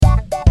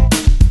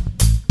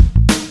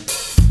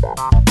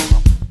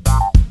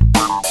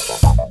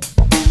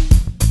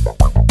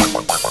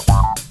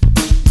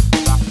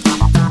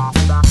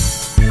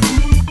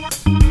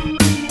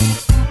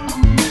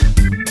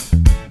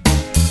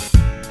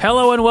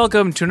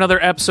welcome to another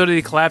episode of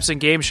the Collapsing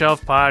Game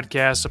Shelf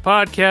Podcast, a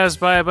podcast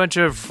by a bunch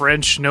of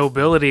French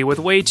nobility with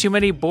way too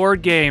many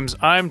board games.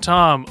 I'm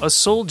Tom, a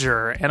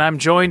soldier, and I'm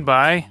joined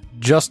by...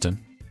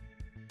 Justin.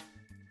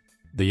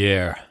 The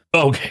air.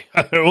 Okay.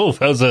 Oh,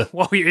 that was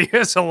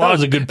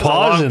a good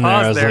pause in there.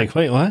 I was like,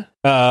 wait, what?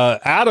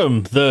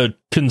 Adam, the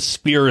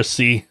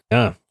conspiracy.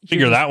 Yeah,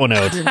 figure that one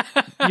out.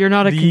 You're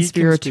not a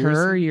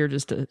conspirator. You're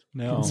just a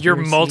conspiracy. You're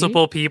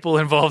multiple people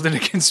involved in a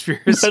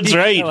conspiracy. That's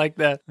right. I like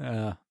that.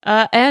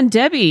 And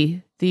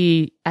Debbie,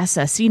 the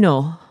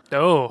assassino.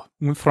 Oh.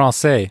 Un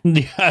français.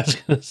 Yeah, I was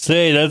going to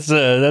say,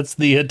 that's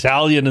the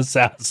Italian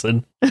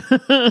assassin.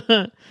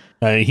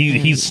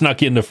 He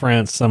snuck into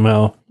France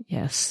somehow.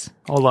 Yes.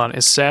 Hold on.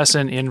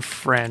 Assassin in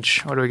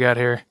French. What do we got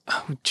here?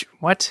 Oh,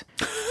 what?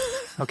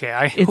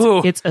 Okay.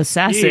 It's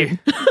assassin.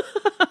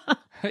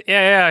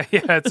 Yeah,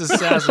 it's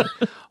assassin.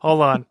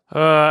 Hold on.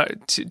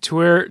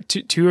 Tour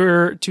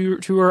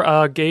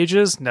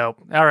gauges?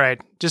 Nope. All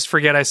right. Just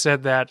forget I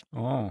said that.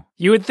 Oh.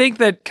 You would think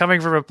that coming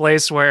from a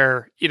place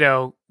where, you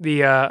know,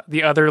 the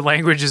other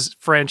language is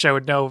French, I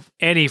would know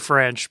any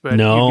French, but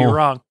no. You'd be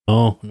wrong.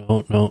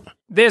 No.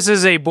 This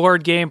is a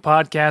board game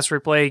podcast where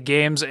we play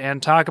games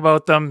and talk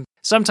about them.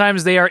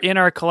 Sometimes they are in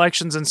our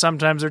collections and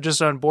sometimes they're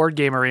just on Board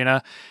Game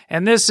Arena.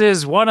 And this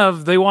is one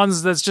of the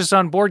ones that's just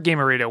on Board Game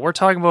Arena. We're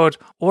talking about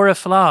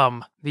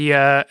Oriflamme,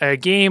 a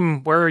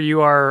game where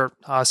you are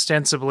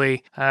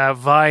ostensibly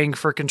vying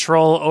for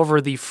control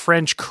over the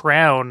French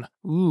crown.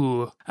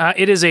 Ooh.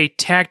 It is a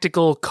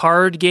tactical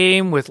card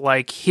game with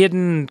like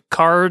hidden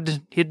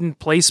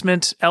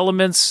placement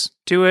elements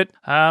to it.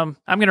 I'm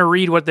going to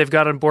read what they've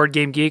got on Board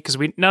Game Geek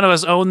because none of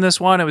us own this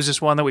one. It was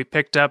just one that we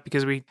picked up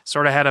because we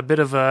sort of had a bit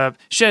of a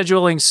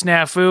scheduling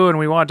snafu and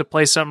we wanted to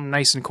play something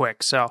nice and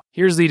quick. So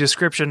here's the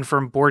description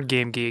from Board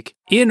Game Geek.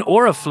 In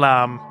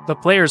Oriflamme, the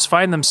players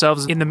find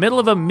themselves in the middle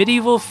of a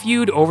medieval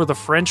feud over the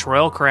French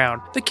royal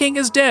crown. The king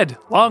is dead.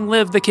 Long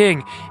live the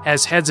king.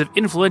 As heads of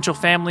influential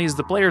families,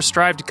 the players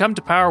strive to come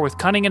to power with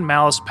cunning and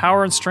malice,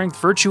 power and strength,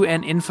 virtue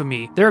and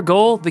infamy. Their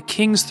goal, the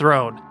king's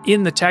throne.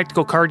 In the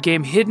tactical card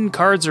game, hidden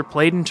cards are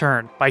played in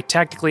turn. By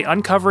tactically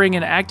uncovering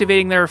and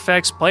activating their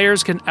effects,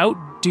 players can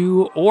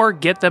outdo or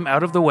get them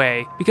out of the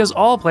way, because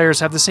all players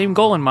have the same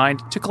goal in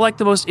mind, to collect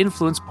the most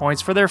influence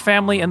points for their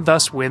family and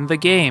thus win the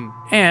game.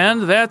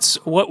 And that's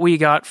what we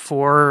got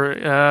for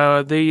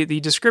the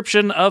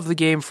description of the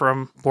game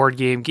from Board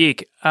Game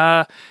Geek.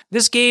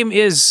 This game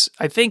is,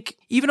 I think,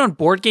 even on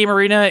Board Game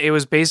Arena, it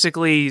was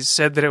basically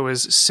said that it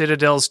was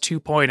Citadel's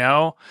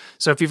 2.0.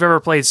 So if you've ever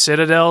played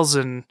Citadels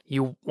and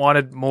you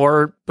wanted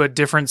more but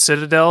different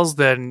Citadels,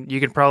 then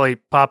you can probably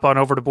pop on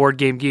over to Board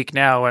Game Geek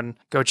now and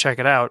go check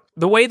it out.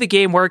 The way the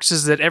game works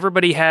is that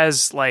everybody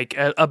has like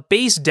a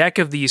base deck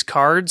of these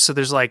cards. So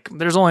there's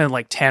only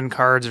like 10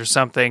 cards or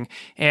something,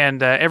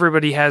 and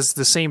everybody has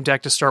the same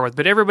deck to start with.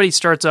 But everybody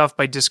starts off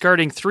by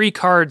discarding 3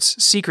 cards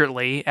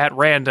secretly at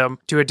random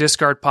to a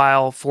discard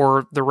pile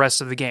for the rest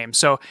of the game.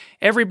 So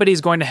everybody's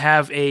going to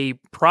have a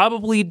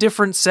probably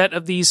different set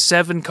of these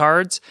 7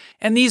 cards,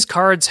 and these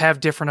cards have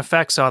different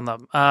effects on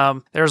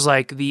them. There's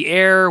like the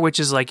heir, which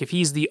is like if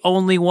he's the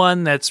only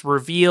one that's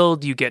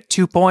revealed, you get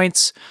 2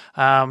 points.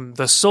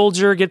 The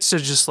soldier gets to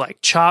just like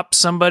chop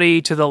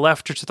somebody to the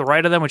left or to the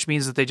right of them, which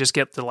means that they just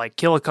get to like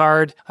kill a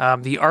card.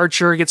 The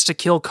archer gets to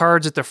kill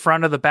cards at the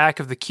front or the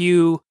back of the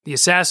queue. The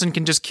assassin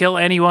can just kill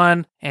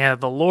anyone.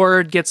 And the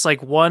lord gets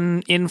like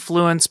 1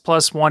 influence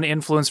plus 1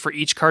 influence for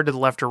each card to the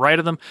left or right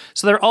of them.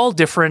 So they're all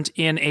different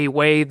in a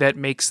way that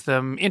makes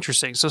them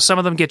interesting. So some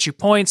of them get you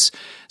points.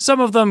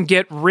 Some of them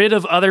get rid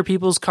of other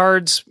people's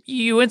cards.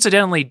 You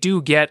incidentally do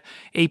get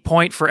a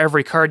point for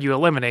every card you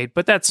eliminate,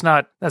 but that's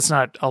not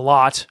a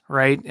lot,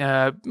 right?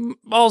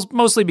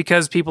 Mostly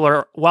because people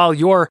are, while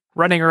you're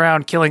running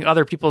around killing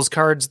other people's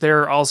cards,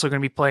 they're also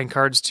going to be playing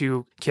cards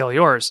to kill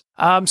yours.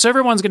 So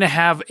everyone's going to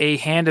have a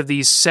hand of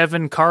these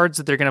 7 cards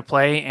that they're going to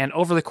play, and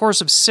over the course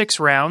of 6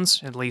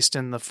 rounds, at least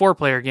in the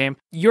 4-player game,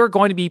 you're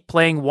going to be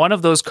playing one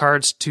of those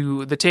cards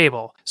to the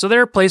table. So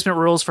there are placement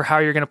rules for how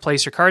you're going to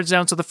place your cards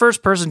down, so the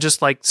first person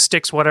just like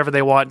sticks whatever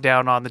they want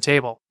down on the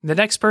table. The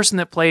next person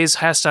that plays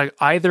has to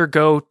either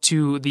go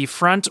to the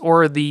front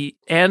or the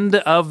end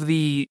of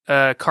the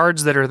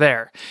cards that are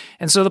there.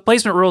 And so the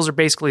placement rules are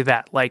basically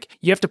that. Like,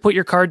 you have to put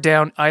your card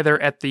down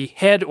either at the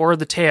head or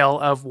the tail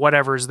of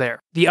whatever's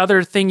there. The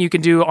other thing you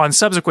can do on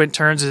subsequent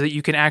turns is that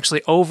you can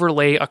actually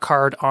overlay a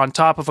card on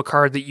top of a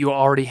card that you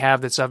already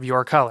have that's of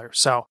your color.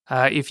 So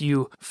if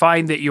you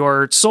find that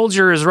your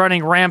soldier is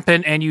running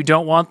rampant and you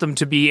don't want them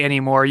to be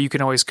anymore, you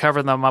can always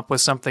cover them up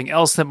with something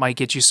else that might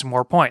get you some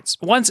more points.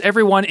 Once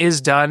everyone is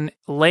done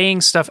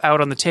laying stuff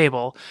out on the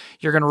table,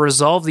 you're going to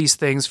resolve these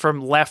things from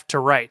left to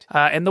right.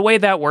 And the way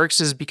that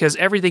works is because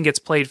everything gets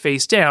played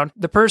face down,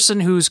 the person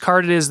whose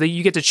card it is, that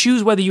you get to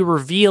choose whether you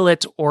reveal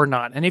it or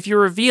not. And if you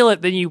reveal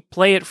it, then you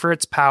play it for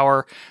its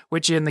power,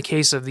 which in the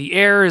case of the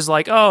heir is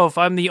like, oh, if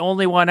I'm the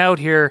only one out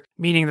here,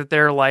 meaning that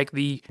they're like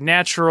the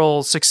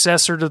natural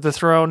successor to the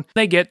throne,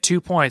 they get 2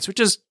 points, which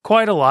is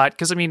quite a lot.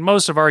 Because I mean,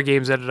 most of our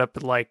games ended up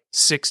at like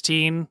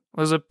 16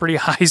 was a pretty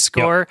high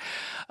score.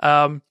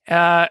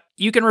 Yep.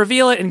 you can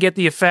reveal it and get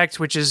the effect,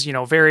 which is,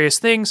 various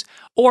things,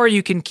 or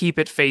you can keep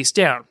it face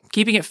down.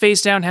 Keeping it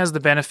face down has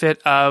the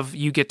benefit of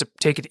you get to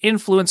take an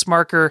influence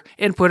marker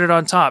and put it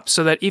on top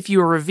so that if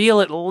you reveal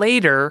it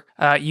later,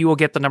 you will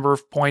get the number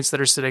of points that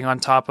are sitting on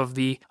top of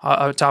the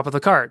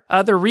card.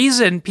 The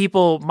reason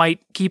people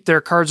might keep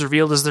their cards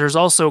revealed is there's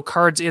also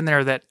cards in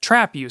there that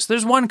trap you. So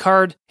there's one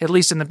card, at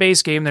least in the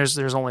base game, there's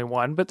only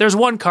one, but there's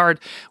one card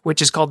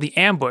which is called the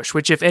ambush,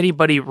 which if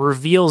anybody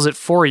reveals it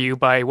for you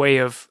by way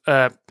of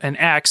an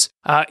X,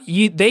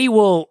 they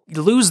will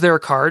lose their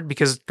card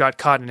because it got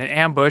caught in an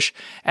ambush,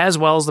 as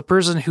well as the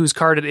person whose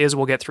card it is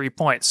will get 3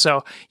 points.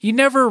 So you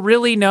never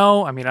really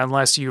know,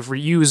 unless you've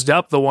reused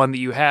up the one that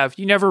you have,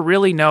 you never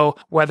really know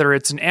whether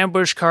it's an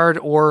ambush card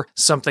or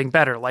something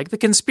better, like the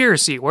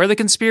conspiracy, where the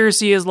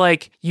conspiracy is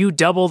like you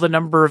double the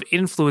number of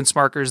influence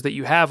markers that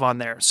you have on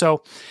there.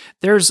 So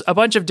there's a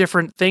bunch of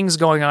different things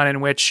going on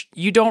in which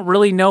you don't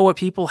really know what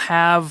people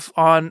have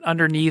on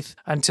underneath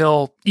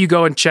until you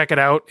go and check it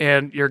out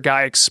and your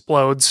guy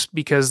explodes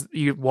because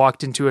you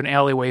walked into an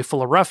alleyway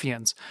full of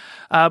ruffians.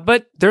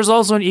 But there's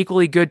also an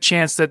equally good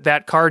chance that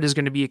that card is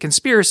going to be a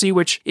conspiracy,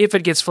 which if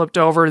it gets flipped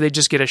over, they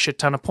just get a shit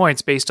ton of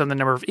points based on the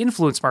number of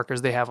influence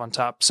markers they have on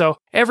top. So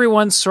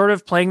everyone's sort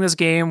of playing this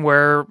game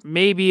where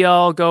maybe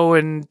I'll go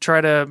and try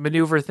to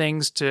maneuver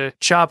things to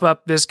chop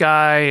up this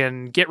guy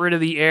and get rid of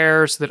the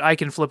air so that I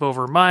can flip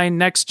over mine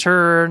next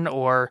turn,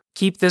 or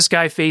keep this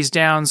guy face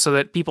down so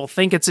that people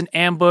think it's an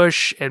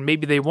ambush and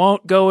maybe they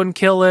won't go and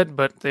kill it,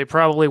 but they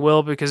probably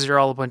will because you're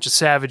all a bunch of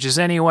savages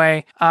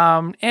anyway.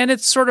 And it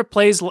sort of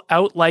plays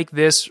out like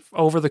this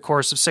over the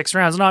course of 6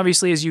 rounds. And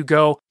obviously, as you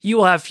go, you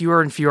will have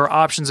fewer and fewer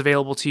options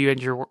available to you,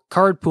 and your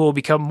card pool will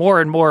become more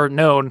and more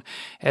known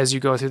as you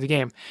go through the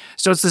game.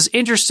 So it's this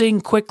interesting,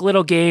 quick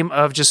little game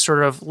of just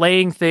sort of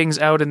laying things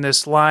out in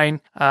this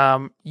line,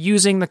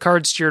 using the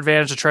cards to your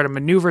advantage to try to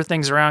maneuver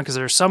things around, because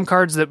there's some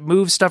cards that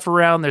move stuff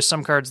around, there's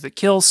some cards that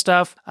kill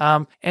stuff,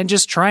 and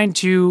just trying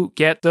to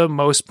get the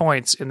most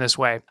points in this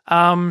way.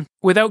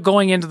 Without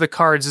going into the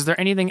cards, is there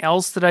anything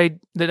else that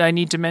I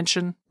need to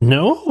mention?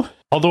 No.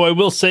 Although I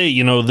will say,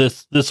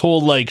 this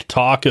whole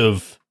talk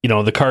of,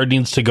 the card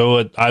needs to go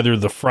at either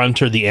the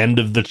front or the end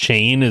of the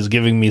chain is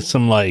giving me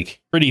some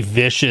pretty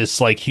vicious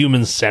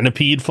human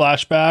centipede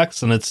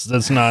flashbacks, and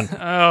that's not.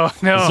 Oh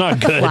no, it's not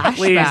good.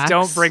 Please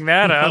don't bring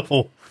that up.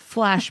 No.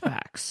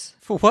 Flashbacks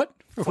for what?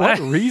 For what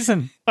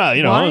reason?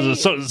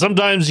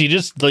 Sometimes you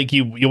just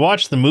you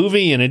watch the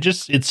movie and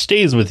it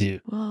stays with you.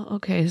 Well,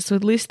 okay, so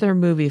at least they're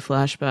movie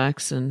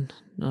flashbacks and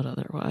not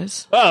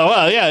otherwise. Oh,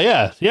 well,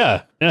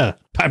 yeah.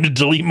 Time to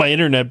delete my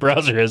internet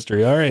browser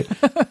history. All right.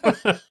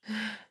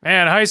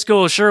 Man, high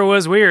school sure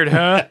was weird,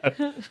 huh?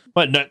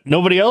 What?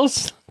 Nobody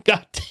else?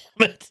 God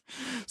damn it.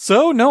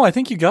 So, no, I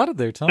think you got it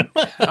there, Tom.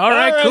 All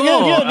right, cool.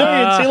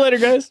 Yeah, see you later,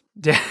 guys.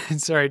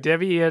 Sorry,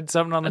 Debbie, you had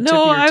something on the tip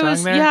of your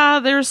tongue there? Yeah,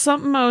 there's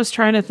something I was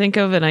trying to think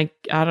of, and I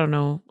don't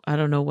know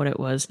what it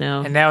was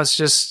now. And now it's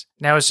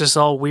just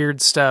all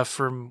weird stuff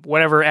from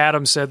whatever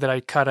Adam said that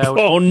I cut out.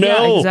 Oh, no.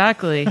 Yeah,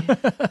 exactly.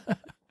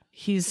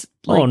 He's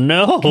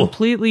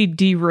completely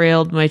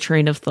derailed my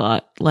train of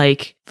thought.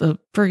 The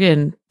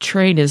friggin'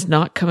 train is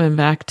not coming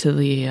back to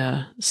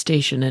the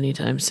station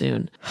anytime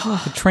soon.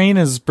 The train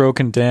is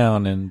broken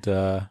down and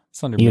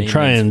it's under maintenance. You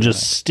try and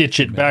just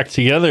stitch it back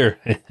together.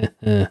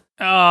 Oh,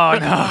 no,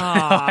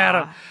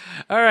 Adam.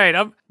 All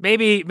right,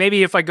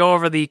 maybe if I go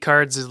over the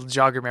cards, it'll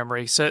jog your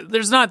memory. So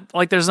there's not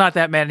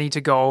that many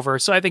to go over,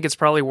 so I think it's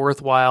probably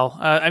worthwhile.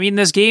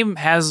 This game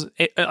has.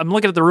 I'm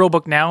looking at the rule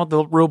book now.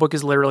 The rule book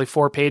is literally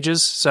 4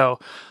 pages, so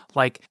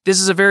this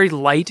is a very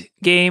light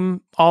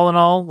game. All in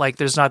all,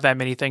 there's not that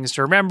many things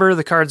to remember.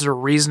 The cards are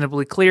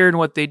reasonably clear in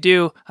what they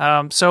do.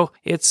 So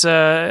it's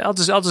I'll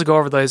just go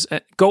over those,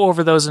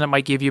 and it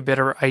might give you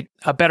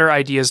a better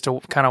idea as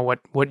to kind of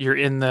what you're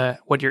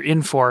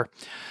in for.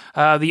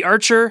 The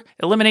archer,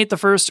 eliminate the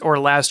first or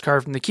last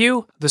card from the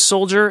queue. The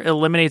soldier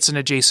eliminates an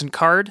adjacent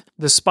card.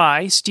 The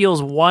spy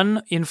steals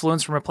 1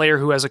 influence from a player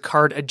who has a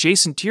card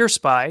adjacent to your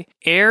spy.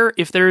 Heir,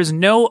 if there is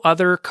no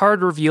other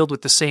card revealed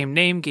with the same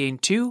name, gain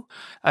 2.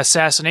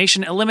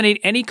 Assassination, eliminate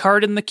any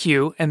card in the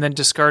queue and then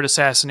discard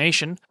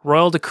assassination.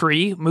 Royal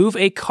decree, move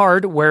a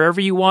card wherever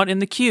you want in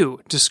the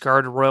queue.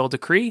 Discard royal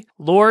decree.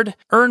 Lord,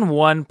 earn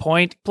 1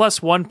 point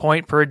plus 1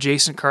 point per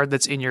adjacent card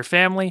that's in your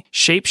family.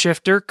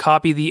 Shapeshifter,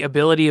 copy the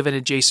ability of an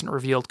adjacent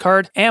revealed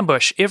card.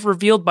 Ambush, if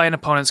revealed by an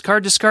opponent's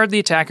card, discard the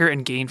attacker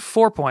and gain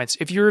 4 points.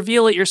 If you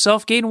reveal it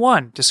yourself, gain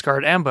 1.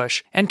 Discard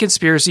ambush. And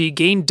conspiracy,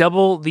 gain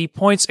double the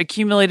points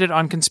accumulated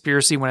on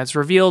conspiracy when it's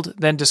revealed,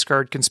 then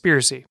discard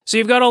conspiracy. So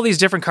you've got all these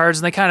different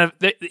cards, and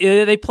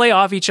they play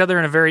off each other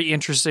in a very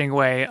interesting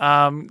way.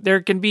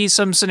 There can be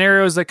some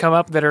scenarios that come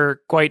up that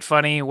are quite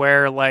funny,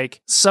 where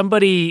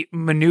somebody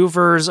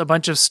maneuvers a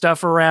bunch of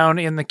stuff around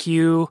in the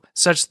queue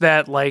such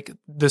that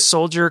the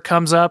soldier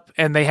comes up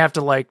and they have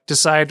to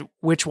decide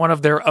which one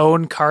of their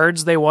own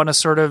cards they want to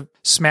sort of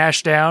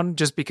smash down,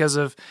 just because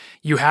of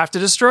you have to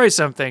destroy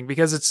something,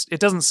 because it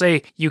doesn't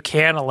say you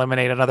can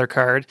eliminate another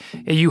card.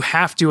 You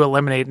have to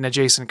eliminate an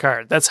adjacent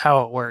card. That's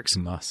how it works.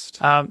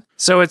 Must.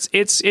 So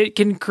it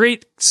can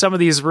create some of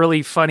these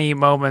really funny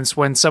moments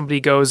when somebody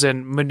goes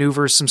and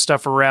maneuvers some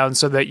stuff around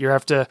so that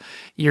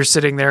you're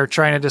sitting there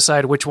trying to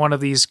decide which one of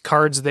these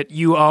cards that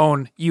you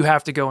own you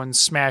have to go and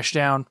smash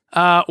down.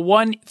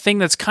 One thing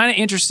that's kind of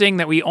interesting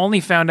that we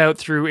only found out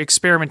through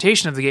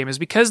experimentation of the game is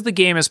because the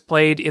game is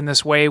played in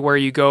this way where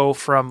you go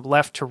from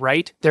left to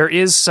right, there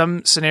is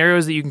some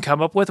scenarios that you can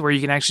come up with where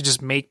you can actually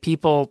just make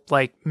people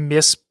like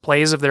miss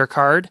plays of their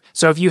card.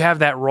 So if you have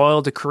that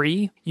royal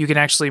decree, you can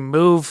actually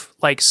move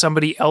like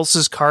somebody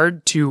else's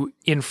card to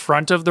in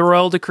front of the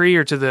royal decree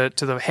or to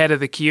the head of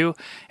the queue,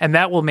 and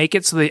that will make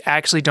it so they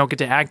actually don't get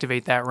to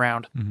activate that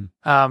round.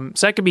 Mm-hmm.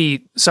 So that could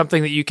be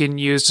something that you can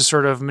use to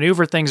sort of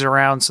maneuver things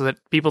around so that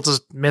people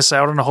just miss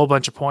out on a whole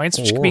bunch of points,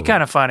 which could be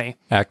kind of funny.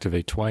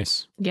 Activate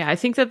twice. Yeah, I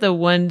think that the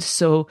one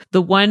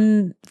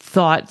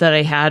thought that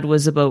I had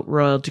was about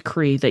royal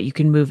decree, that you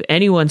can move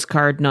anyone's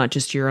card, not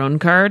just your own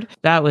card.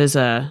 That was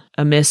a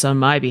miss on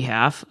my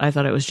behalf. I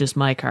thought it was just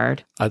my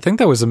card. I think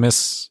that was a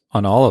miss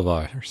on all of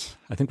ours.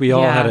 I think we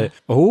all had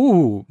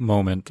a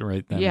moment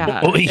right then. Yeah.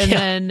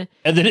 And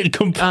then it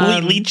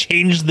completely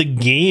changed the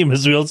game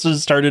as we also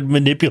started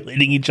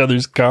manipulating each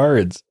other's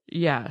cards.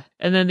 Yeah.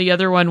 And then the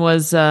other one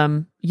was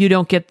you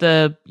don't get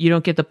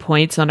the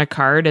points on a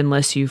card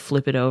unless you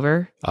flip it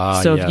over.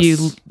 So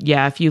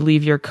if you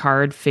leave your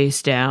card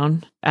face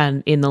down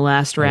and in the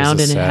last round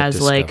and it has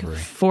like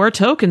 4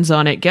 tokens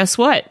on it, guess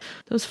what?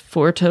 Those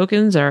 4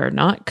 tokens are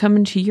not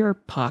coming to your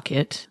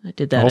pocket. I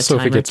did that also a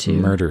time if it gets or 2.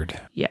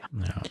 murdered. Yeah.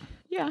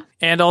 Yeah.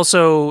 And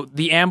also,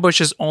 the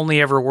ambush is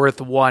only ever worth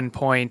 1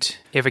 point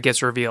if it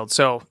gets revealed.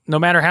 So no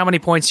matter how many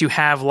points you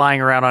have lying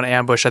around on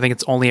ambush, I think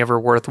it's only ever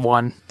worth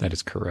 1. That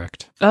is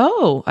correct.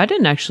 Oh, I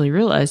didn't actually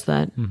realize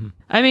that. Mm-hmm.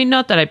 I mean,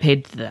 not that I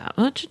paid that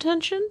much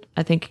attention.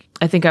 I think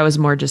I was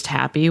more just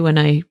happy when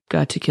I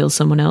got to kill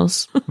someone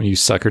else. When you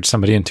suckered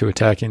somebody into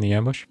attacking the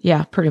ambush?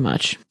 Yeah, pretty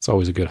much. It's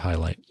always a good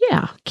highlight.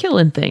 Yeah,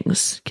 killing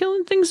things.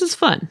 Killing things is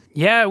fun.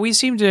 Yeah, we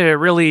seem to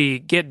really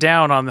get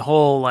down on the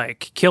whole,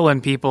 like, killing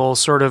people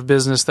sort of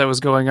business that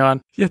was going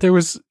on. Yeah,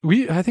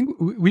 I think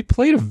we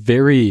played a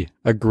very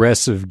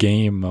aggressive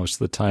game most of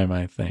the time,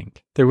 I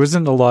think. There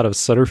wasn't a lot of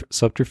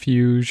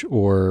subterfuge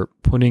or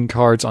putting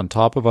cards on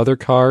top of other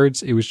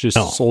cards. It was just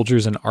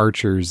soldiers and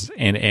archers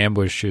and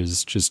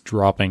ambushes just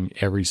dropping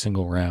every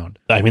single round.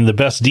 I mean, the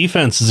best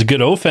defense is a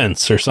good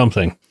offense or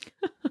something.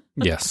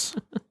 Yes.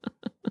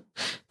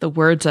 The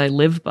words I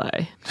live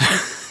by.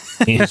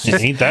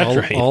 Ain't that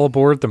right? All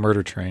aboard the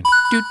murder train.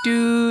 Doot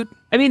doot.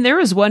 I mean, there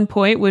was one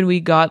point when we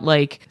got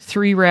like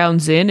 3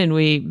 rounds in and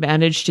we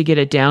managed to get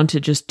it down to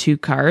just 2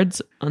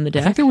 cards on the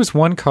deck. I think there was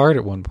 1 card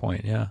at one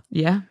point, yeah.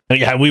 Yeah.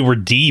 Yeah, we were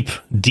deep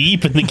in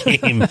the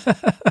game.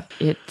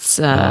 It's,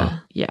 yeah.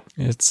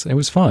 It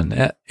was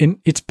fun.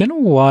 It's been a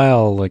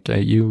while, like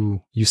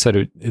you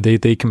said,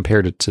 they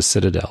compared it to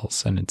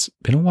Citadels, and it's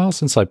been a while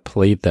since I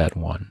played that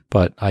one.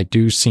 But I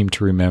do seem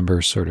to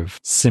remember sort of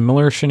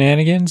similar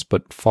shenanigans,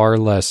 but far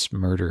less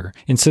murder.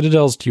 In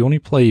Citadels, do you only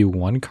play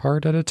 1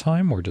 card at a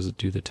time, or does it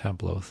do the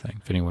tableau thing,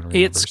 if anyone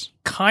remembers? It's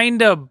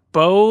kind of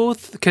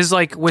both, because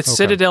like with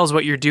Citadels,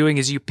 what you're doing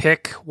is you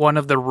pick one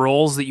of the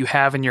roles that you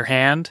have in your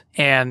hand,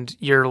 and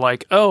you're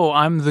like, oh,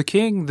 I'm the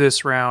king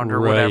this round,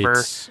 or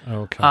whatever.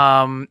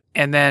 Okay.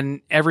 And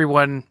then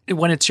everyone,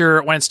 when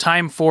it's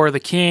time for the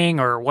king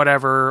or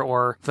whatever,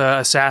 or the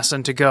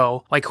assassin to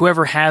go, like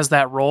whoever has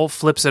that role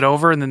flips it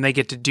over and then they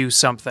get to do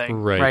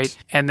something. Right.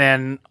 And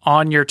then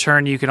on your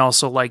turn, you can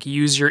also like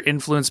use your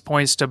influence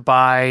points to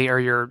buy, or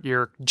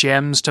your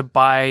gems to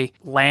buy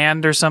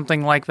land or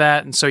something like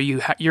that. And so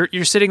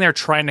you're sitting there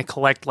trying to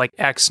collect like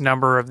X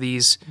number of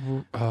these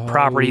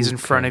properties in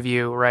front of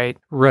you. Right.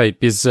 Right.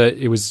 Because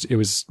it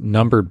was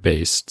number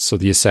based. So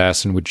the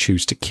assassin would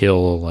choose to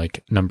kill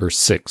like number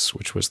 6,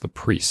 which was the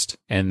priest.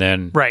 And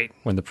then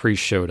when the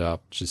priest showed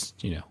up,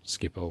 just,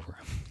 skip over.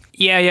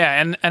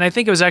 Yeah. And I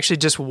think it was actually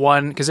just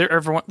one, because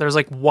there's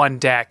like one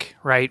deck,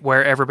 right,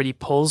 where everybody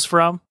pulls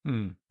from.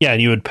 Yeah,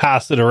 and you would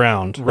pass it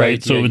around,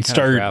 right? So it would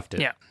start.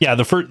 Yeah.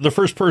 The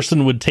first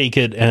person would take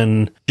it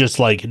and just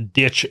like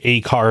ditch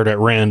a card at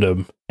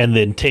random, and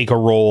then take a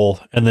roll,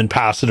 and then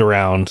pass it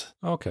around.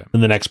 Okay.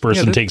 And the next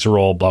person takes a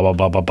roll. Blah blah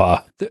blah blah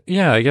blah.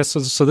 Yeah, I guess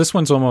so. This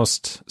one's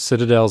almost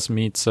Citadels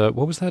meets.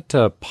 What was that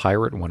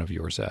pirate one of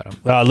yours, Adam?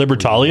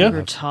 Libertalia.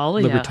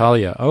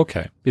 Libertalia.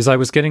 Okay, because I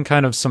was getting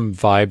kind of some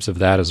vibes of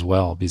that as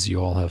well, because you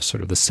all have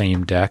sort of the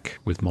same deck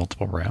with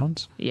multiple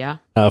rounds. Yeah.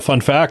 Fun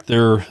fact: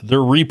 they're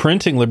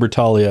reprinting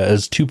Libertalia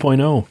as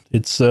 2.0.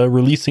 It's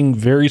releasing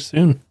very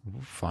soon.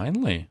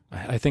 Finally.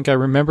 I think I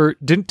remember.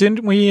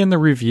 Didn't we in the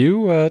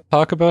review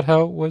talk about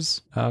how it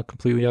was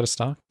completely out of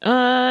stock?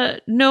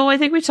 No, I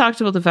think we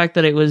talked about the fact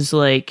that it was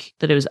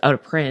out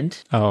of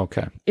print. Oh,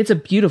 okay. It's a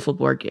beautiful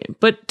board game,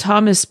 but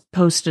Thomas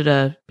posted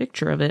a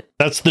picture of it.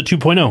 That's the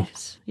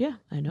 2.0. Yeah,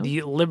 I know. The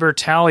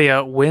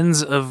Libertalia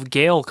Winds of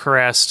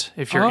Galecrest,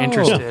 if you're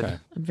interested. Okay.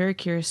 I'm very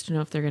curious to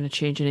know if they're going to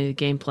change any of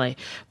the gameplay.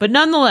 But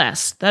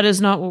nonetheless, that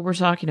is not what we're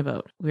talking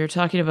about. We are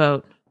talking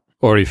about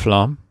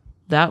Oriflamme.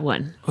 That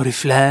one.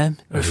 Oriflamme.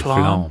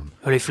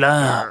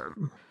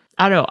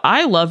 I don't know.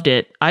 I loved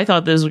it. I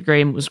thought this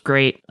game was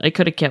great. I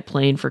could have kept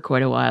playing for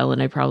quite a while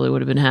and I probably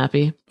would have been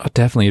happy. Oh,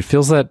 definitely. It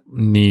feels that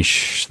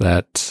niche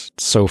that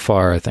so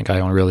far I think I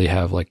don't really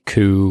have like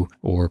Coup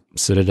or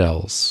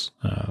Citadels.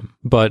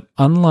 But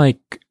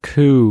unlike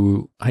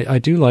Coup, I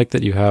do like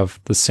that you have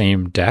the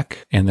same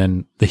deck and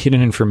then the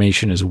hidden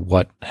information is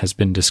what has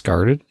been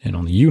discarded and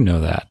only you know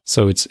that.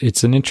 So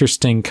it's an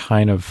interesting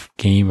kind of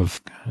game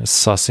of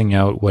sussing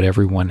out what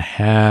everyone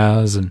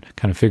has and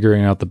kind of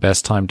figuring out the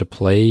best time to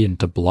play and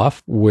to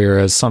bluff.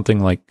 Whereas something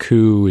like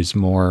Coup is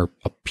more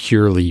a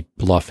purely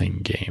bluffing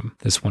game.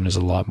 This one is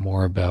a lot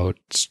more about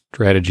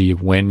strategy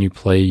of when you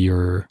play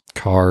your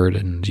card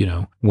and,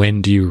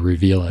 when do you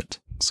reveal it.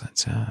 So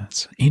it's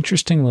an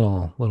interesting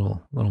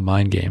little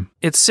mind game.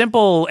 It's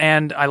simple,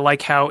 and I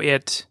like how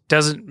it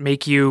doesn't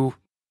make you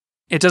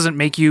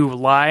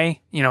lie.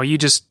 You're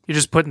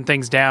just putting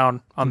things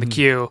down on the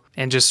queue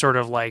and just sort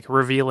of like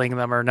revealing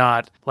them or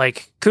not.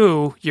 Like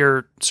Coup,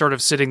 you're sort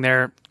of sitting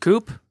there.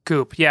 Coop.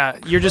 Yeah,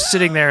 you're just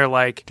sitting there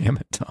like, damn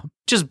it, Tom.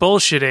 Just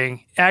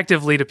bullshitting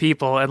actively to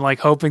people and like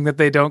hoping that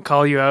they don't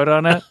call you out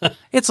on it.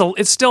 It's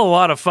still a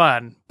lot of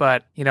fun,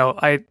 but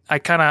I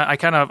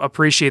kind of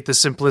appreciate the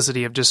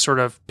simplicity of just sort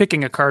of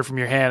picking a card from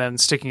your hand and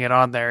sticking it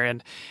on there.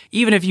 And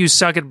even if you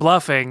suck at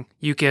bluffing,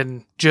 you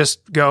can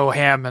just go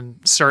ham and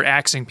start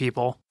axing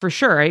people. For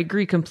sure, I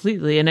agree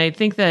completely. And I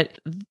think that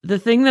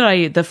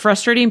the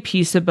frustrating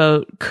piece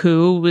about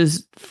Coup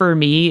was for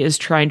me is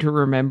trying to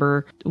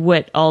remember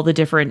what all the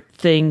different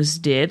things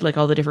did, like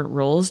all the different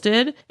roles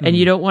did. And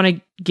you don't want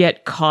to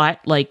get caught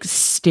like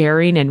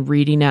staring and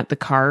reading at the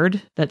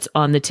card that's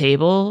on the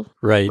table.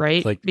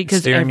 Right. Like because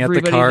staring at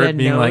the card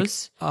being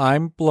knows. Like,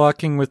 I'm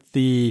blocking with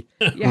the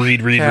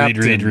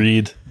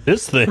read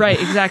this thing. Right,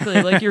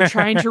 exactly. Like you're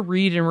trying to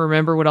read and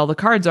remember what all the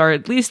cards are.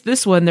 At least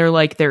this one,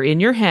 they're in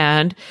your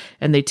hand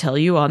and they tell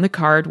you on the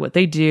card what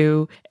they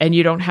do. And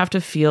you don't have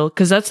to feel,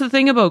 because that's the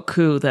thing about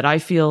Coup that I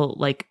feel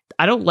like,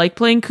 I don't like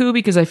playing Coup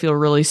because I feel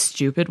really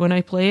stupid when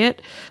I play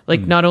it.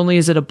 Like not only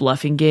is it a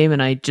bluffing game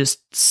and I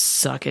just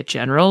suck at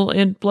general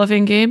in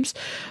bluffing games,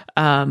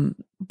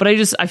 but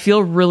I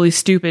feel really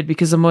stupid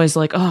because I'm always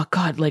like, oh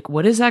God, like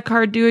what does that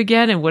card do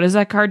again? And what does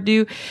that card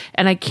do?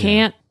 And I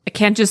can't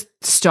just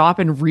stop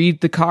and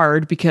read the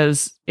card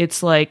because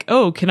it's like,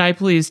 oh, can I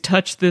please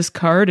touch this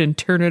card and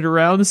turn it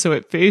around so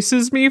it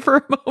faces me for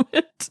a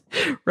moment?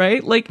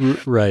 Right? Like,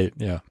 right.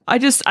 Yeah.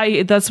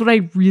 That's what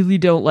I really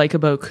don't like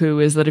about Coup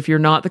is that if you're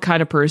not the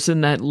kind of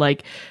person that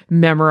like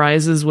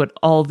memorizes what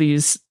all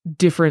these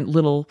different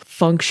little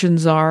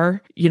functions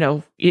are,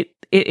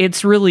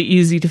 it's really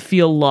easy to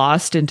feel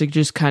lost and to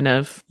just kind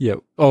of. Yeah.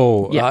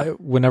 Oh, yeah.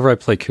 Whenever I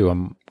play Coup,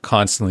 I'm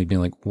constantly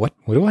being like, what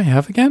do I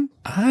have again?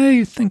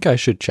 I think I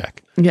should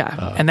check.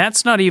 Yeah. And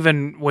that's not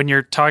even when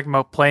you're talking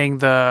about playing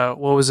the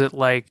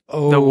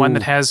one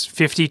that has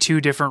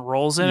 52 different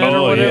roles in it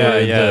or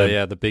whatever.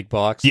 Yeah, the big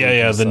box.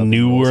 Yeah, the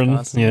new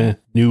one. Yeah,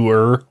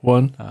 newer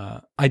one.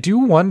 I do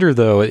wonder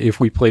though if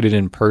we played it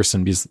in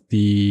person because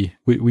we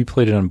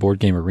played it on Board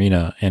Game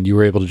Arena and you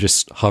were able to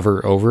just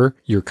hover over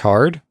your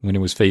card when it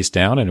was face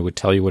down and it would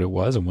tell you what it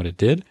was and what it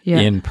did. Yeah.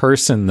 In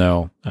person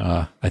though,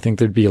 I think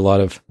there'd be a lot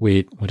of,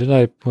 wait, what did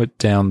I put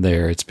down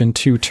there? It's been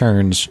 2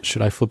 turns.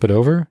 Should I flip it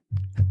over?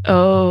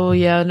 Oh,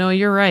 yeah. No,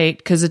 you're right.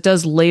 Because it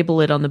does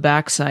label it on the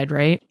backside,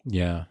 right?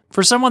 Yeah.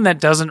 For someone that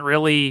doesn't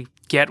really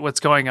get what's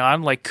going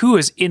on, like Coup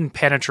is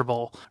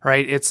impenetrable,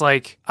 right? It's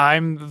like,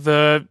 I'm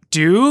the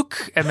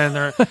Duke, and then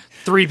there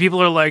 3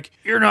 people are like,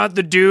 you're not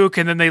the Duke,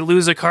 and then they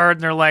lose a card,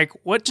 and they're like,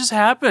 what just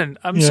happened?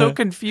 I'm so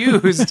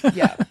confused.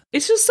 Yeah.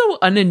 It's just so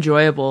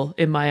unenjoyable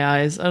in my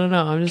eyes. I don't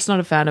know. I'm just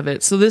not a fan of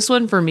it. So this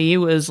one for me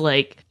was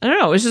like, I don't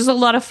know, it was just a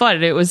lot of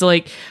fun. It was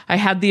like, I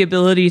had the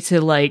ability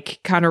to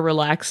like kind of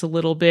relax a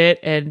little bit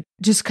and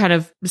just kind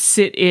of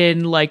sit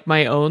in like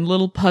my own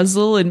little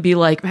puzzle and be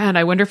like, man,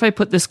 I wonder if I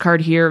put this card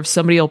here, if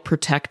somebody will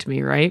protect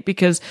me, right?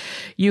 Because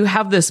you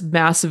have this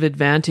massive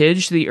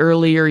advantage. The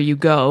earlier you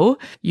go,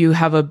 you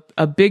have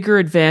a bigger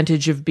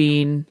advantage of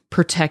being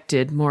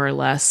protected, more or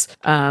less,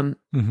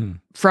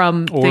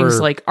 from things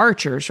like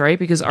archers, right?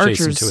 Because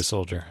archers to a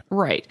soldier,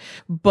 right?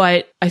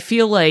 But I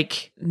feel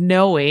like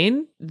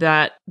knowing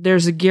that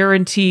there's a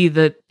guarantee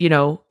that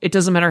it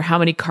doesn't matter how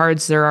many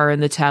cards there are in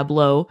the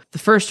tableau, the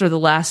first or the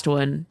last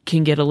one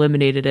can get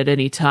eliminated at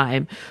any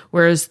time.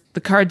 Whereas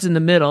the cards in the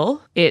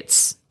middle,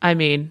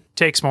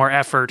 takes more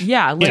effort to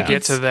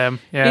get to them.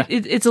 Yeah.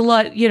 It's a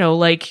lot,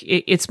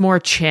 it's more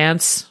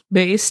chance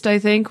based, I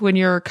think, when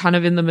you're kind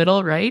of in the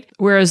middle, right?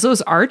 Whereas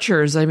those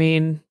archers,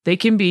 they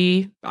can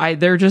be,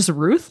 they're just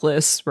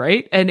ruthless,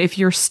 right? And if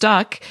you're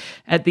stuck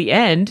at the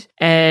end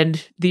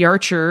and the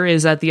archer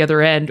is at the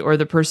other end, or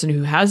the person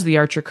who has the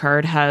archer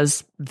card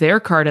has their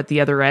card at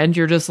the other end,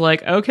 you're just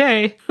like,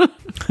 okay,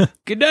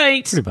 good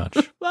night. Pretty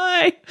much.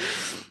 Bye.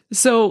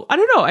 So I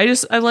don't know.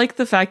 I like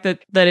the fact that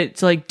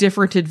it's like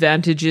different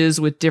advantages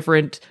with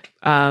different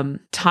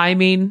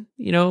timing,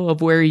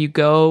 of where you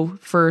go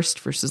first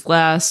versus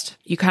last.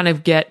 You kind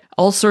of get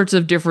all sorts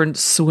of different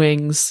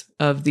swings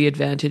of the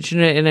advantage,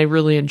 and I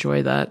really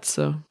enjoy that.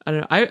 So I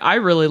don't know. I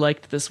really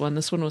liked this one.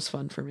 This one was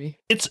fun for me.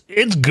 It's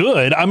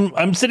good.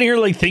 I'm sitting here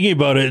like thinking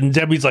about it, and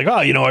Debbie's like, oh,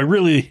 I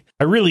really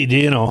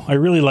do. I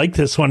really like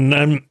this one.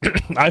 And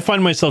I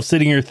find myself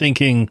sitting here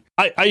thinking,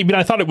 I mean,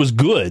 I thought it was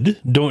good.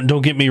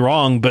 Don't get me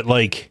wrong, but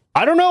like,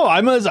 I don't know.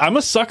 I'm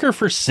a sucker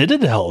for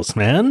Citadels,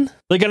 man.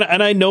 Like,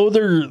 and I know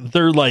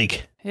they're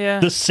like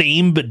the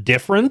same but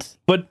different.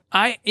 But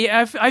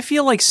I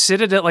feel like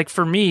Citadel, like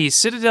for me,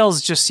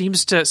 Citadels just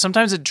seems to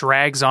sometimes it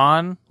drags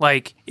on.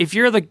 Like if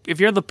you're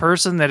the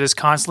person that is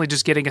constantly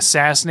just getting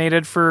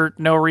assassinated for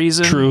no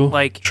reason,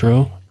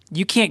 true.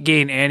 You can't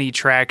gain any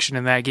traction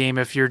in that game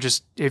if you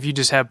just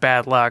have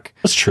bad luck.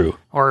 That's true.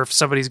 Or if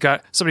somebody's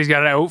got it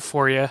out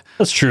for you.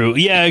 That's true.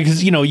 Yeah,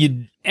 because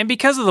and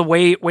because of the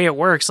way it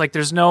works, like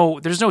there's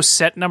no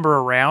set number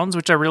of rounds,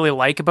 which I really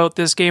like about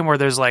this game, where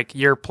there's like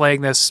you're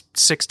playing this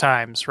 6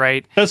 times,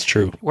 right? That's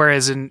true.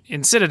 Whereas in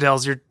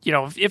Citadels, you're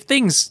if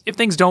things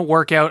don't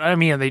work out, I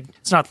mean,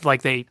 it's not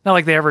like they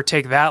ever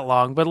take that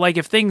long, but like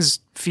if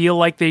things feel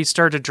like they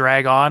start to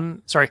drag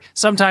on,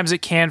 sometimes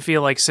it can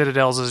feel like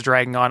Citadels is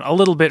dragging on a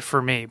little bit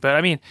for me. But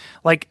I mean,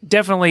 like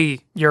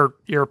definitely your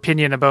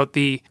opinion about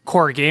the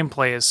core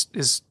gameplay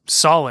is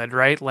solid,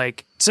 right?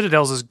 Like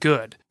Citadels is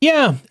good.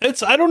 Yeah,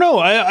 I don't know.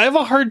 I have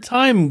a hard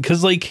time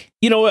because like,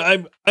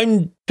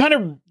 I'm kind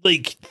of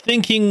like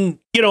thinking,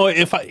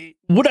 if I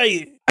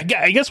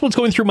guess what's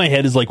going through my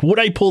head is like, would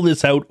I pull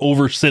this out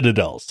over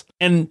Citadels?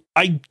 And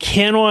I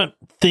cannot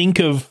think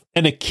of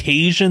an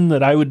occasion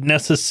that I would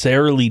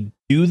necessarily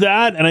do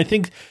that. And I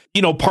think,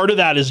 part of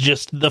that is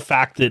just the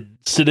fact that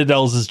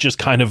Citadels is just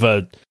kind of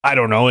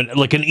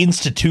like an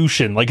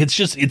institution. Like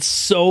it's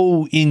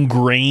so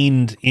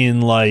ingrained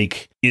in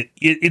like,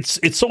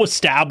 it's so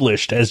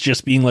established as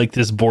just being like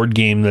this board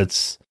game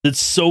that's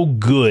so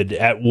good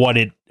at what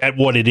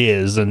it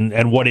is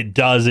and what it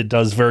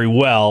does very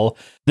well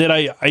that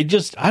I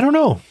don't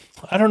know.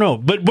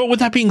 But with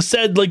that being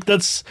said, like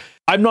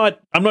I'm not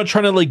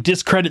trying to like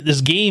discredit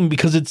this game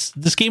because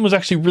this game was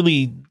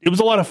actually it was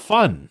a lot of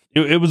fun.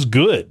 It was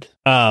good.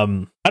 I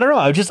don't know.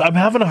 I'm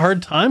having a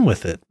hard time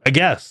with it. I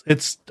guess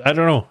I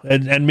don't know.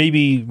 And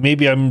maybe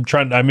I'm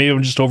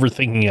just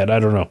overthinking it. I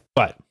don't know.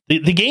 But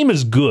the game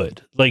is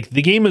good. Like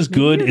the game is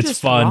good. It's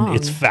fun. Wrong.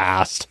 It's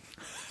fast.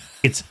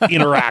 It's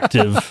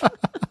interactive.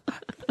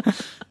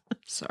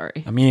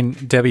 Sorry. I mean,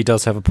 Debbie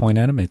does have a point,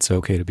 Adam. It's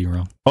okay to be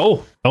wrong.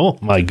 Oh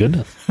my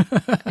goodness.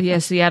 Yeah,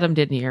 see, Adam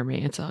didn't hear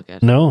me. It's all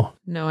good. No,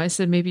 I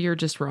said maybe you're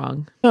just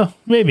wrong. Oh,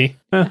 maybe.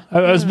 I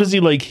was busy,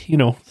 like,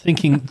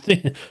 thinking.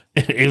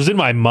 It was in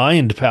my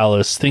mind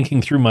palace,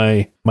 thinking through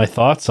my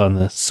thoughts on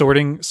this.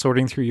 Sorting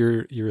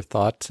through your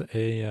thought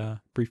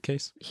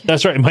briefcase. Yeah.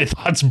 That's right. My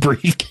thoughts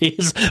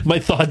briefcase. My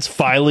thoughts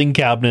filing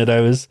cabinet.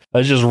 I was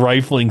just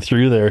rifling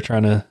through there,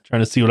 trying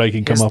to see what I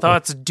could come up with.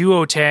 Thoughts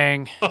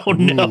duotang. Oh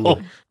no!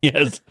 Ooh.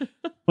 Yes,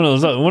 one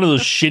of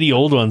those shitty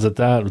old ones at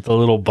that with the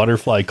little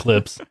butterfly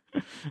clips.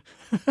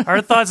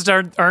 Our thoughts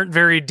aren't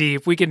very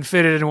deep. We can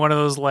fit it in one of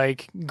those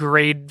like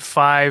grade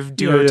 5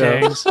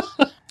 duotangs.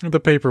 Yeah. The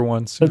paper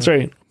ones. That's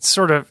right. It's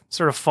sort of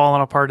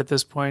falling apart at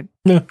this point.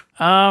 Yeah.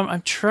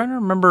 I'm trying to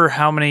remember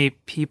how many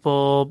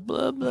people.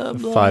 Blah, blah,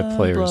 blah, 5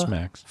 players blah.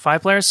 max.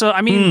 5 players. So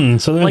I mean,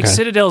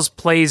 Citadels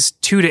plays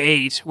 2 to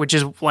 8, which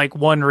is like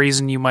one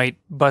reason you might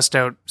bust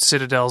out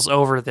Citadels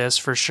over this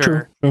for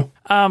sure. True.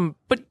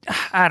 But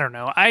I don't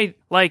know. I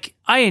like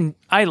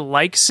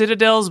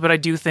Citadels, but I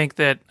do think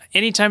that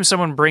anytime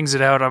someone brings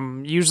it out,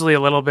 I'm usually a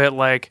little bit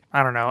like,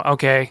 I don't know.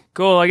 Okay,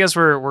 cool. I guess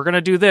we're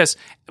gonna do this.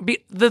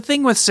 The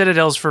thing with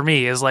Citadels for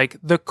me is like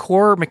the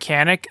core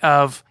mechanic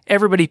of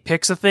everybody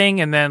picks a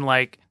thing and then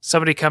like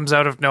somebody comes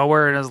out of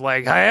nowhere and is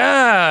like,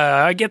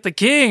 "Hiya, I get the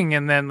king,"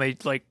 and then they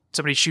like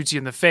somebody shoots you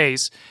in the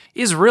face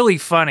is really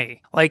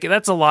funny. Like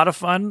that's a lot of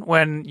fun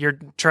when you're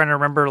trying to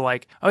remember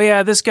like, oh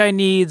yeah, this guy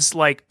needs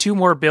like 2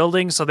 more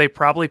buildings, so they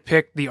probably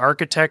picked the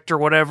architect or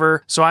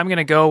whatever. So I'm going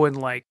to go and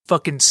like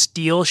fucking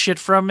steal shit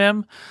from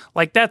him.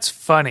 Like that's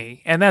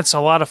funny and that's a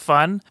lot of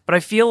fun. But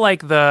I feel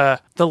like the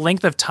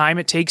length of time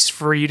it takes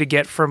for you to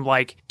get from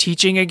like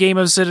teaching a game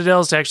of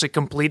Citadels to actually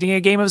completing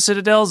a game of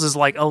Citadels is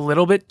like a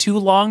little bit too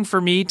long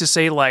for me to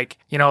say like,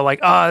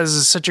 this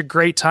is such a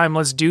great time.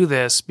 Let's do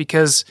this.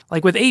 Because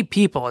like with 8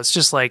 people, it's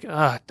just like,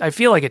 I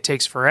feel like it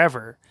takes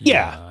forever.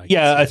 Yeah.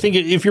 I think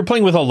if you're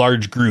playing with a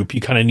large group,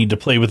 you kind of need to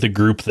play with a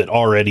group that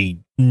already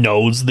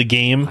knows the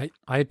game.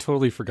 I had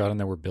totally forgotten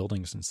there were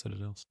buildings in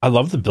Citadels. I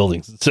love the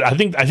buildings. I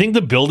think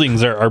the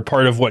buildings are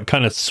part of what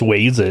kind of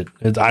sways it.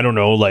 I don't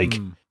know, like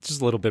just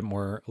a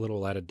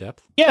little added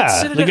depth.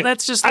 Yeah,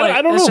 that's just like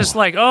I don't know. Just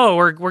like, oh,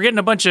 we're getting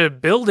a bunch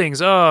of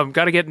buildings. Oh, I've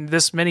got to get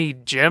this many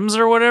gems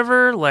or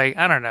whatever. Like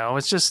I don't know.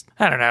 It's just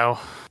I don't know.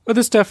 But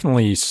this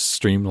definitely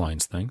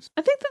streamlines things.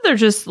 I think that they're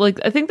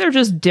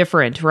just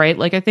different, right?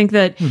 Like I think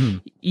that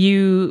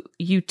you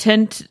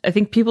tend to, I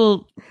think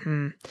people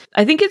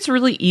I think it's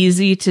really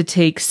easy to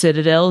take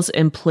Citadels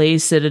and play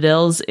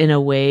Citadels in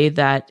a way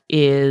that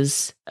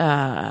is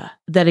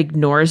that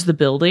ignores the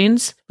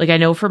buildings. Like, I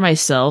know for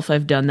myself,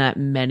 I've done that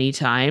many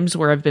times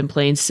where I've been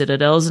playing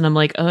Citadels and I'm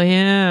like, oh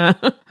yeah,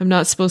 I'm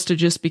not supposed to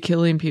just be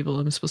killing people.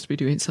 I'm supposed to be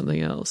doing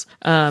something else.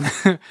 And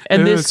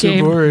this game,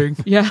 so boring.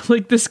 Yeah,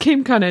 like this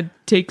game kind of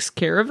takes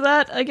care of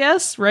that, I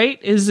guess, right?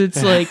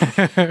 It's like,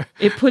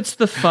 it puts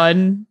the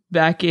fun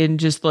back in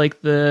just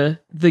like the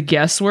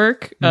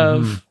guesswork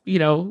of,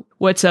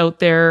 what's out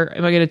there.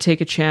 Am I going to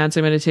take a chance?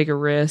 Am I going to take a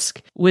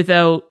risk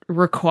without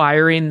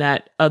requiring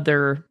that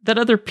other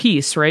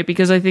piece, right?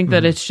 Because I think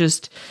that it's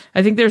just,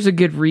 I think there's a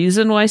good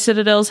reason why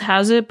Citadels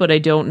has it, but I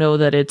don't know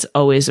that it's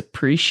always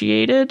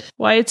appreciated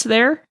why it's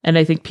there. And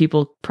I think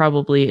people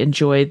probably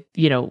enjoy,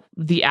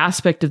 the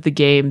aspect of the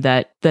game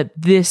that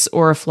this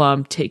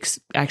Oriflamme takes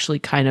actually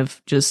kind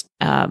of just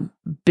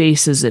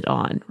bases it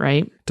on,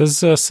 right? Does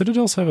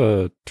Citadels have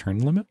a turn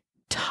limit?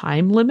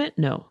 Time limit?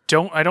 No.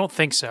 I don't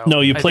think so.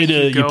 No, you play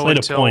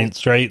to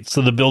points, right?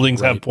 So the buildings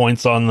have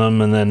points on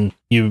them, and then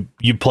you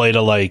play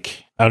to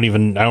like I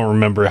don't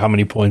remember how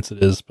many points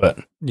it is, but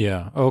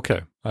yeah,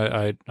 okay.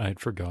 I'd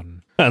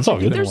forgotten. That's all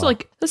good. There's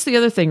that's the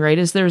other thing, right?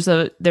 Is there's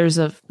a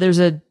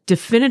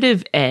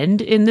definitive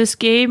end in this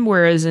game,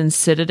 whereas in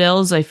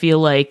Citadels, I feel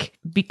like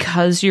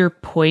because you're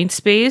points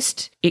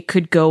based, it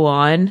could go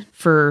on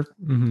for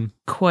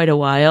quite a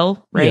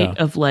while, right? Yeah.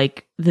 Of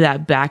like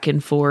that back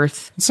and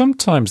forth.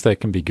 Sometimes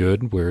that can be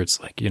good, where it's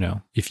like,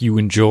 if you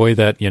enjoy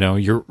that,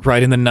 you're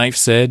right in the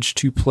knife's edge,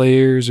 2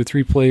 players or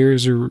 3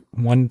 players are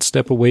one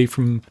step away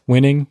from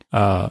winning.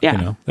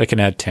 That can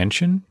add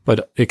tension,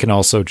 but it can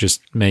also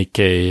just make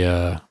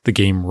the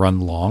game run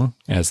long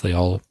as they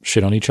all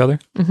shit on each other.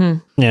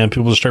 Mm-hmm. Yeah, and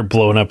people just start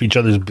blowing up each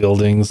other's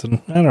buildings,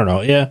 and I don't know.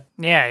 Yeah.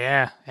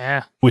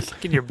 With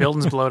getting your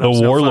buildings blown up.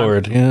 The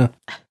warlord. Yeah.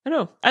 I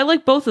know. I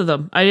like both of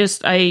them.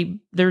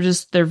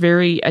 They're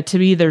very, to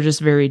me, they're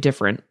just very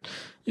different.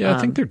 Yeah, I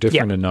think they're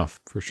different enough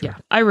for sure. Yeah,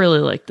 I really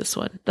like this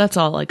one. That's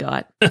all I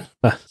got.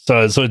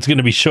 So it's going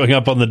to be showing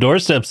up on the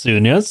doorstep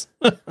soon, yes?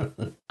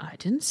 I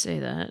didn't say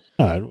that.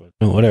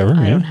 Whatever.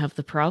 I don't have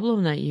the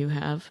problem that you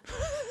have.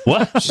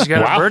 What? She's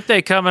got her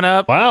birthday coming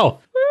up. Wow.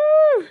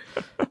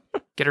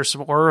 Get her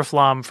some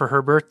Oriflamme for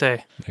her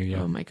birthday. There you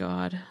go. Oh my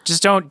god.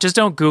 Just don't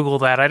Google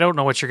that. I don't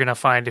know what you're gonna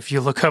find if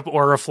you look up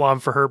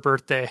Oriflamme for her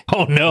birthday.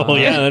 Oh no,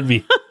 yeah, that'd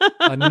be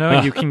I don't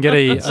know, you can get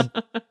a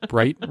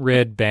bright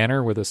red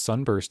banner with a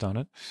sunburst on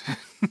it.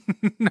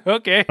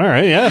 Okay. All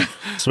right, yeah.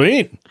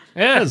 Sweet.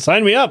 Yeah,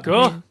 sign me up.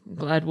 Cool. I'm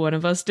glad one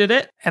of us did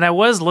it. And I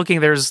was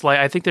looking,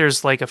 I think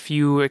there's like a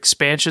few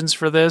expansions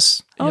for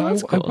this. Oh,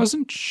 that's cool.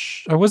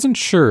 I wasn't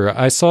sure.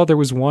 I saw there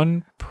was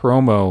one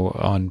promo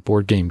on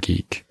Board Game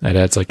Geek that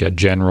adds like a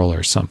general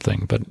or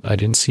something, but I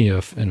didn't see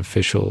an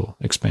official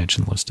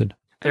expansion listed.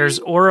 There's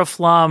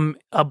Oriflamme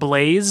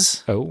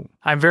Ablaze. Oh.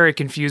 I'm very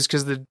confused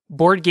because the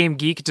Board Game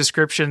Geek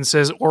description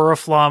says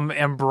Oriflamme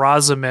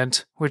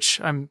Embrasement,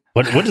 which I'm...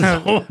 What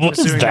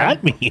does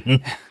that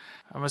mean?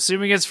 I'm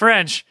assuming it's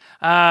French,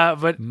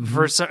 but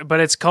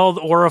it's called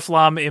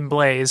Oriflamme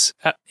Emblaze.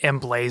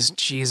 Emblaze,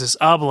 Jesus,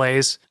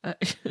 Ablaze.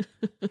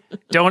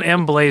 Don't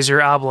emblaze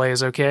your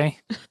Ablaze, okay?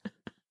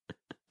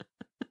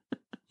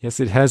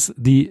 Yes, it has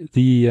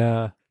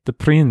the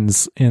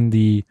prince and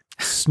the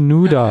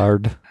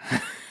snoodard.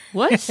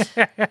 What?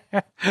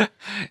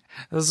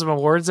 Those are some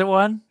awards it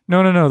won?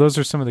 No. Those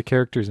are some of the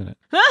characters in it.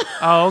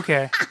 Oh,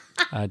 okay.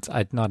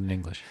 It's not in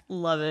English.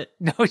 Love it.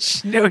 No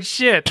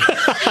shit.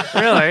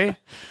 Really?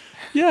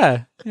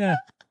 Yeah.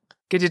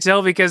 Could you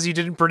tell because you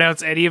didn't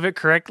pronounce any of it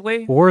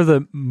correctly? Or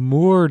the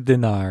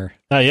Mordinar.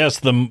 Yes,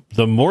 the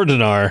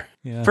Mordinar.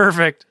 Yeah.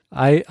 Perfect.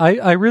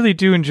 I really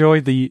do enjoy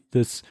the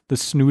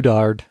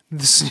snoodard.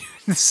 The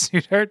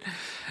snoodard?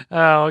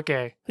 Oh,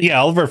 okay.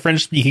 Yeah, all of our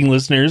French-speaking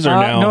listeners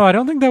are now... No, I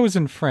don't think that was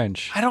in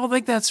French. I don't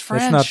think that's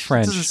French. That's not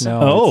French, no.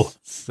 Oh.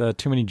 It's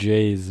too many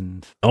J's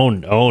and... Oh,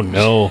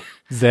 no.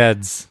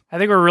 Z's. I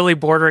think we're really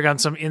bordering on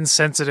some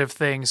insensitive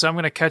thing, so I'm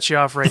going to cut you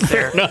off right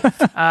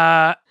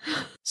there.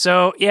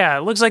 So, yeah,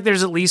 it looks like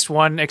there's at least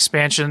one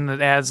expansion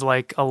that adds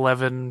like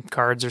 11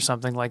 cards or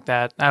something like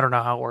that. I don't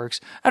know how it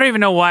works. I don't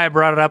even know why I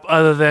brought it up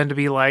other than to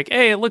be like,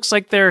 hey, it looks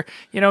like they're,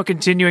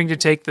 continuing to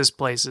take this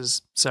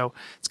places. So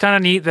it's kind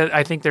of neat that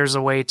I think there's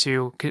a way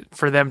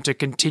for them to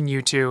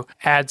continue to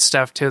add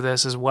stuff to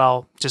this as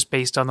well, just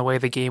based on the way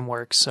the game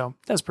works. So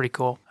that's pretty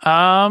cool.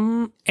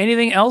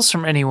 Anything else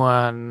from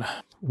anyone?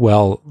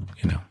 Well,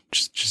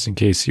 just in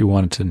case you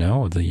wanted to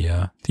know,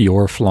 the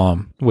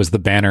Oriflamme was the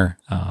banner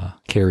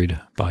carried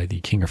by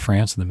the King of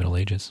France in the Middle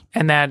Ages.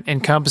 And that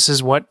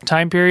encompasses what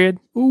time period?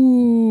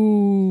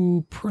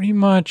 Ooh, pretty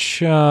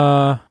much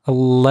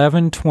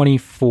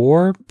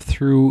 1124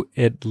 through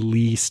at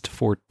least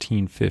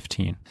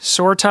 1415.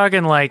 So we're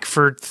talking like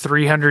for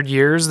 300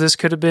 years this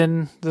could have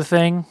been the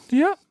thing?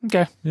 Yeah.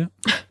 Okay. Yeah.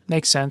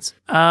 Makes sense.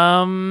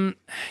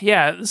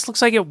 Yeah, this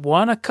looks like it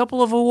won a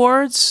couple of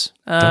awards.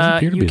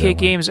 UK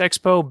Games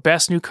Expo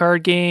Best New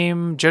Card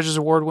Game, Judges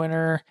Award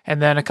winner,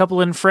 and then a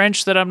couple in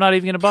French that I'm not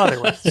even going to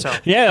bother with. So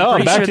yeah,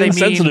 back to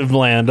insensitive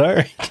land. All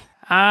right.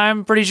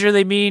 I'm pretty sure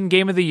they mean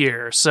game of the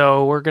year.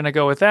 So we're going to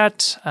go with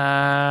that.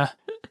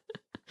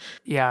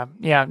 Yeah,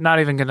 not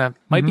even going to,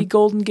 might be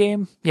golden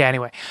game. Yeah,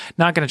 anyway,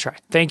 not going to try.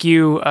 Thank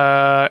you,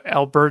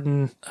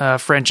 Albertan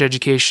French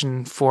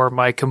education, for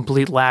my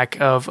complete lack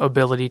of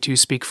ability to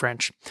speak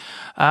French.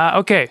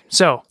 Okay,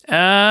 so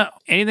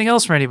anything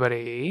else from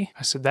anybody?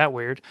 I said that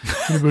weird.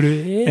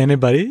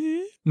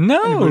 Anybody?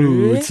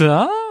 No,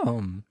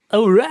 Tom.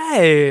 All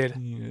right.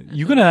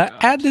 You going to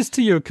add this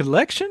to your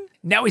collection?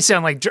 Now we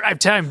sound like Drive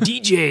Time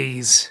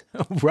DJs.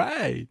 All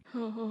right.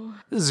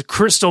 This is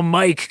Crystal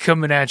Mike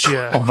coming at you.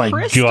 Oh my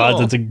God,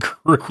 that's a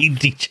great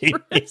DJ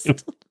name.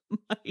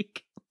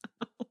 Mike.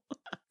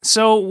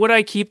 So would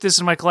I keep this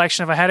in my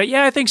collection if I had it?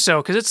 Yeah, I think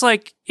so, because it's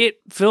like, it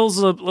fills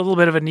a little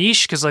bit of a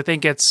niche, because I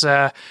think it's,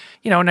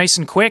 nice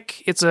and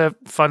quick. It's a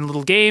fun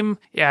little game.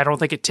 Yeah, I don't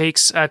think it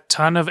takes a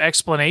ton of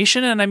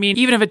explanation, and I mean,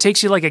 even if it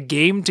takes you like a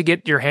game to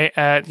get get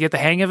the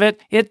hang of it,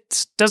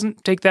 it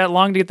doesn't take that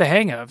long to get the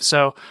hang of.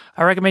 So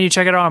I recommend you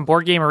check it out on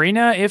Board Game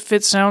Arena if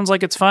it sounds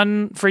like it's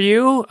fun for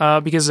you,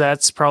 because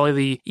that's probably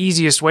the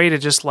easiest way to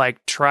just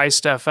like try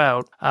stuff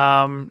out,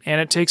 and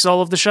it takes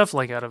all of the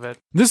shuffling out of it.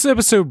 This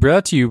episode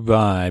brought to you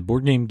by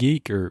Board Game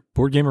Geek or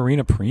Board Game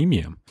Arena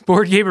Premium.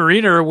 Board Game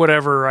Arena or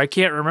whatever. I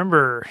can't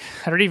remember.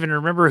 I don't even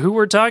remember who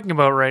we're talking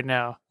about right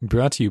now.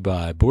 Brought to you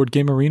by Board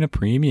Game Arena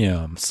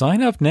Premium.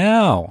 Sign up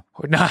now.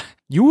 We're not.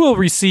 You will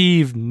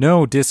receive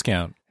no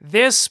discount.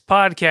 This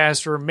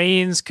podcast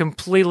remains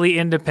completely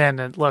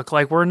independent. Look,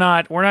 like we're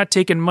not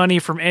taking money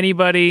from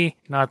anybody.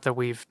 Not that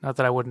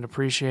I wouldn't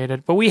appreciate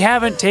it, but we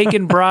haven't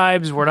taken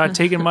bribes. We're not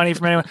taking money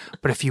from anyone.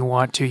 But if you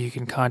want to, you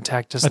can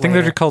contact us. I think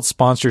later. they're called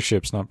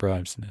sponsorships, not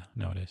bribes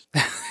nowadays.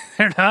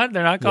 They're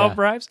not called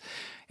bribes.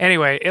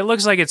 Anyway, it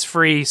looks like it's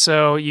free,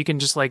 so you can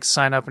just like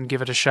sign up and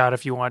give it a shot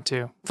if you want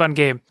to. Fun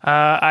game.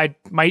 I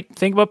might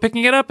think about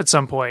picking it up at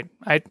some point.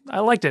 I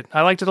liked it.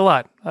 I liked it a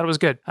lot. Thought it was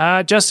good.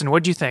 Justin,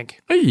 what'd you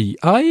think? Hey,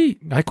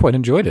 I quite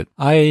enjoyed it.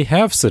 I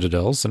have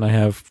Citadels and I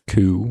have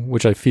Coup,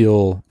 which I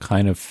feel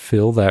kind of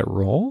fill that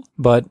role,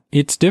 but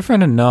it's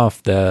different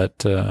enough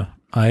that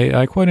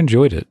I quite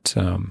enjoyed it.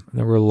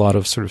 There were a lot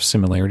of sort of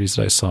similarities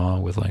that I saw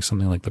with like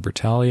something like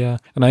Libertalia,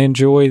 and I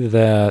enjoy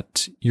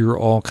that you're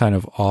all kind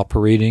of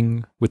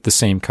operating with the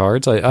same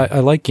cards. I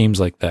like games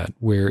like that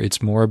where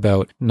it's more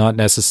about not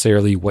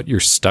necessarily what you're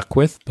stuck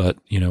with, but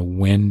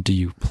when do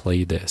you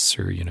play this,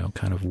 or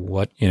kind of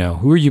what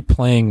who are you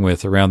playing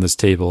with around this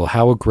table?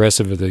 How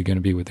aggressive are they going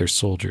to be with their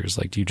soldiers?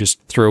 Like, do you just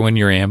throw in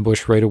your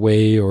ambush right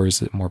away, or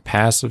is it more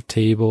passive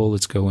table?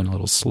 Let's go in a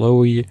little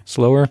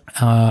slower.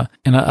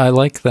 And I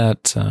like that.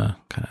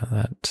 Kind of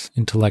that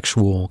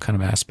intellectual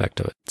kind of aspect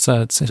of it.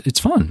 It's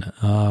fun.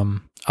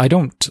 I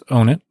don't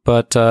own it,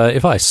 but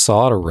if I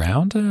saw it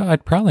around,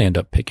 I'd probably end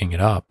up picking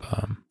it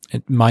up.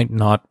 It might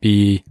not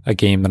be a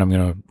game that I'm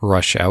going to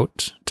rush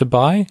out to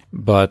buy,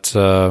 but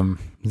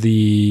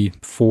the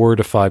 4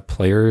 to 5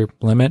 player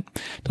limit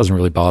doesn't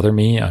really bother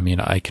me. I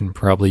mean, I can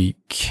probably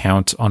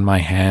count on my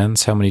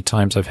hands how many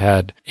times I've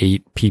had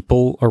 8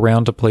 people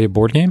around to play a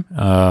board game.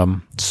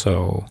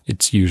 So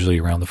it's usually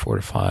around the 4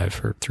 to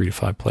 5 or 3 to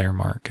 5 player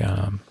mark.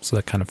 So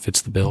that kind of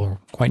fits the bill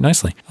quite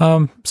nicely.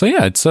 So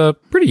yeah, it's a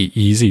pretty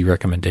easy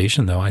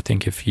recommendation though. I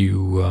think if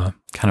you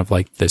kind of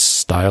like this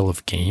style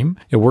of game,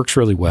 it works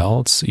really well.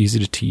 It's easy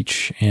to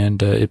teach,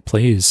 and it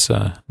plays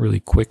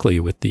really quickly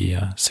with the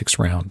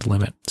 6-round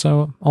limit.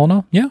 So all in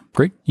all, yeah,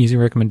 great, easy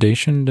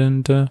recommendation,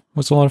 and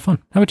was a lot of fun.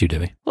 How about you,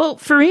 Debbie? Well,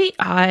 for me,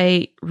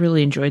 I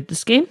really enjoyed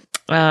this game.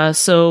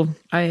 So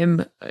I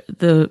am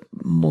the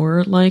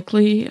more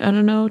likely,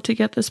 to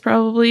get this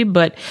probably,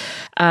 but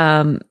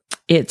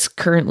it's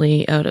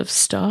currently out of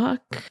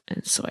stock,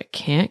 and so I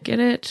can't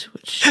get it,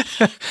 which...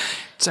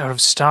 It's out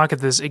of stock at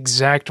this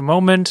exact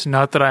moment.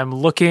 Not that I'm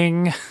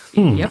looking.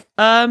 Yep.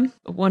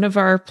 One of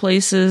our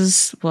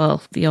places,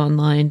 well, the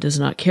online does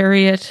not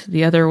carry it.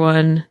 The other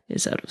one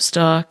is out of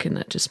stock, and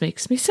that just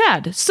makes me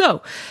sad.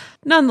 So,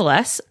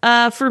 nonetheless,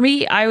 for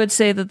me, I would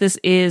say that this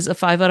is a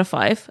 5 out of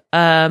 5.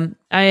 I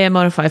am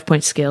on a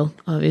 5-point scale,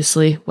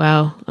 obviously.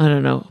 Wow. I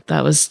don't know.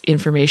 That was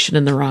information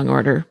in the wrong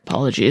order.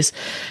 Apologies.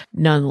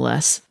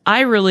 Nonetheless, I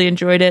really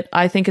enjoyed it.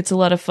 I think it's a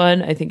lot of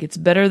fun. I think it's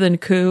better than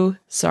Coup.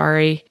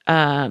 Sorry.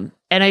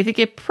 And I think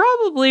it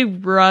probably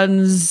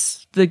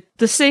runs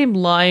the same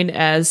line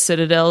as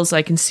Citadels.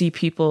 I can see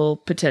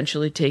people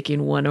potentially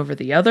taking one over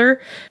the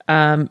other.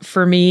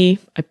 For me,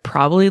 I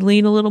probably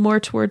lean a little more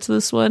towards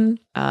this one.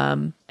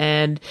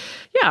 And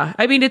yeah,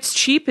 I mean, it's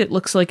cheap. It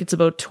looks like it's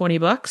about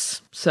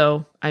 $20.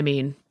 So, I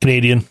mean,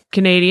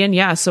 Canadian.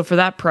 Yeah. So for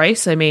that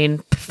price, I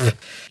mean,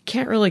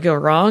 can't really go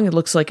wrong. It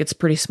looks like it's a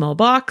pretty small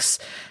box.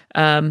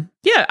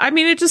 Yeah, I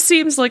mean, it just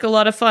seems like a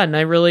lot of fun.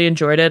 I really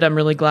enjoyed it. I'm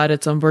really glad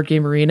it's on Board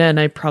Game Arena, and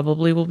I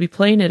probably will be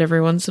playing it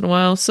every once in a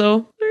while.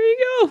 So there you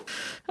go.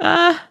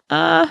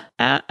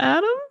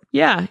 Adam?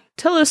 Yeah,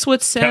 tell us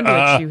what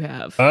sandwich you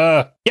have.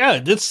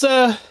 Yeah, it's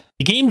the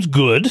game's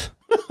good.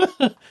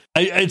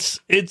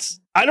 It's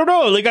I don't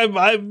know. Like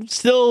I'm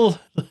still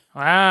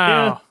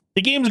wow. Yeah,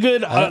 the game's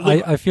good.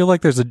 I feel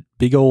like there's a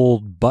big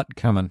old butt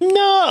coming.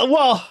 No,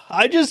 well,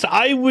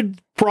 I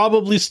would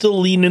probably still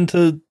lean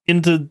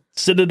into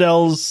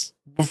Citadels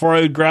before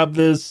I would grab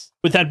this.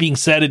 With that being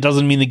said, it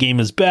doesn't mean the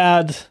game is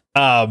bad.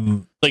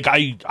 Like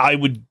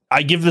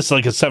I give this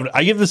like a 7.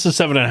 I give this a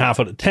 7.5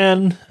 out of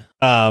 10.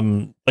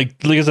 Like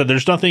I said,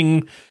 there's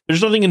nothing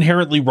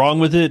inherently wrong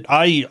with it.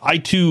 I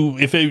too,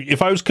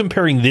 if I was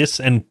comparing this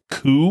and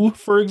Coup,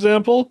 for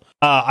example,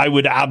 I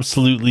would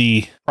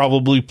absolutely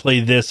probably play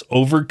this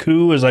over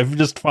Coup, as I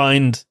just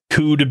find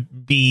Coup to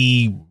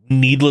be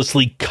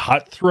needlessly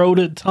cutthroat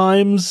at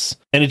times,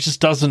 and it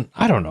just doesn't.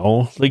 I don't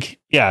know. Like,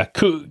 yeah,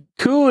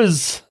 Coup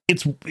is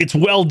it's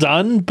well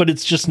done, but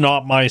it's just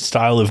not my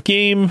style of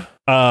game.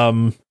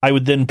 I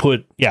would then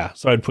put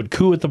I'd put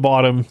Coup at the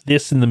bottom,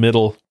 this in the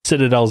middle,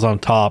 Citadels on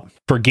top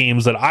for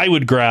games that I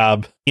would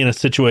grab in a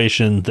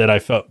situation that I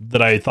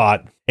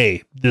thought,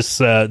 hey, this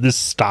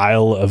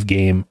style of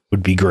game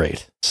would be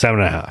great.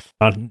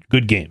 7.5,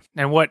 good game.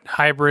 And what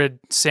hybrid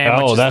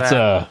sandwich? Oh, that's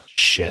a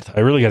shit. I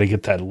really got to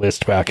get that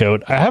list back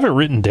out. I have it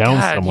written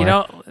down somewhere. You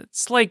know,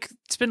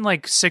 it's been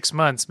like 6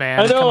 months,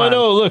 man. I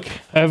know. Look,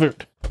 I have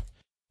it.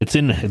 It's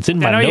in my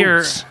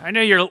notes. I know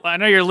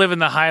you're living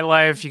the high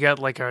life. You got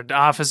like an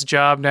office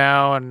job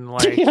now, and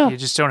like you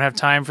just don't have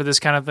time for this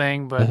kind of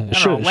thing. But I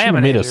don't know,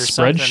 laminate made a or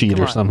spreadsheet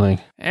or something.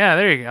 Yeah,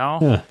 there you go.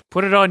 Yeah.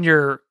 Put it on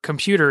your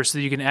computer so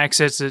that you can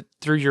access it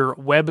through your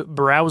web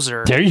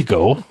browser. There you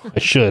go. I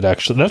should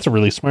actually. That's a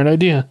really smart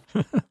idea.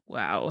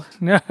 Wow.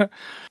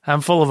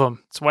 I'm full of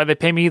them. That's why they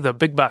pay me the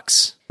big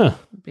bucks. Huh.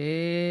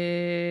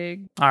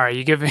 Big. All right,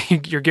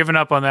 you're giving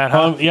up on that,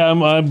 huh? Yeah,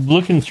 I'm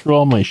looking through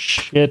all my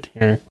shit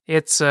here.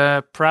 It's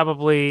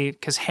probably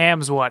because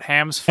Ham's what?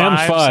 Ham's 5.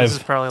 Ham's 5. So this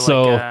is probably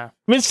so, like I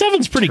mean,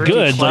 7's pretty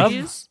good. Club?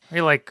 Like, are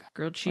you like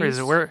grilled cheese?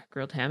 Where is it?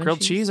 Grilled ham?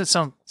 Grilled cheese? It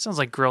sounds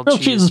like grilled cheese.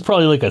 Grilled cheese is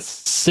probably like a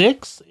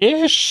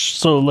 6-ish.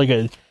 So like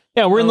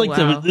we're in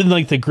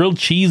the grilled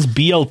cheese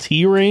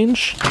BLT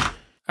range.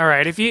 All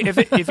right, if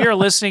you're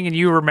listening and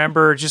you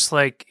remember, just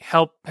like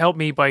help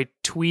me by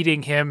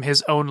tweeting him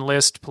his own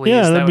list, please.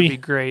 Yeah, that would be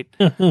great.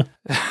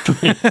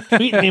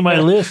 Tweet me my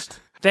list.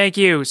 Thank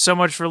you so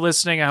much for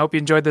listening. I hope you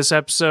enjoyed this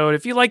episode.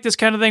 If you like this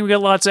kind of thing, we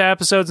got lots of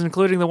episodes,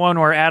 including the one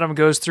where Adam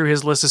goes through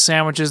his list of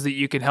sandwiches that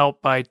you can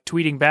help by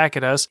tweeting back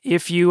at us.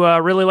 If you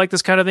really like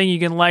this kind of thing, you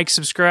can like,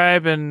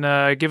 subscribe,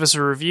 and give us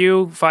a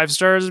review. 5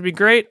 stars would be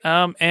great.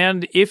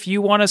 And if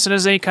you want to send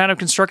us any kind of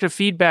constructive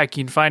feedback,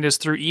 you can find us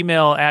through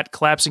email at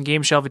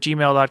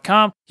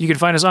collapsinggameshelf@gmail.com. You can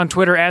find us on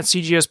Twitter at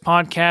CGS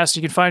Podcast.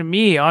 You can find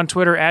me on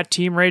Twitter at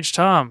Team Rage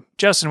Tom.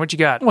 Justin, what you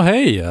got? Well,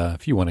 hey,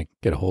 if you want to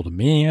get a hold of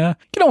me, you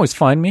can always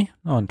find me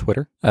on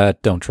Twitter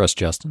at Don't Trust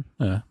Justin.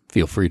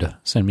 Feel free to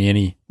send me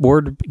any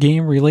board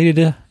game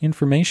related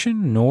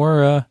information,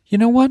 or you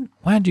know what?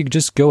 Why don't you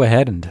just go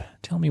ahead and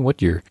tell me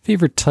what your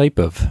favorite type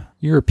of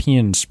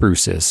European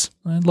spruce is?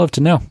 I'd love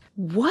to know.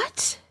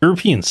 What?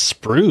 European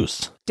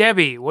spruce?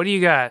 Debbie, what do you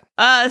got?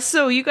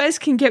 So you guys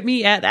can get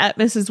me at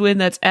Mrs. Wynn.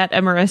 That's at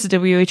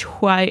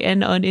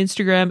MRSWHYN on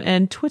Instagram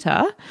and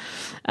Twitter.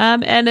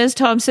 And as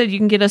Tom said, you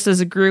can get us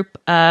as a group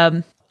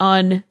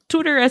on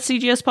Twitter at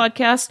CGS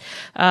Podcast,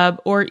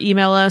 or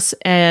email us.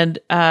 And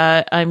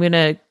I'm going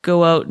to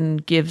go out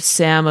and give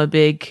Sam a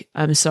big,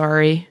 I'm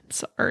sorry,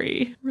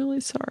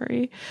 really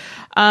sorry.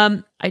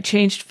 I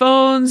changed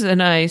phones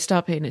and I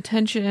stopped paying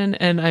attention,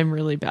 and I'm a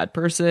really bad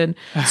person.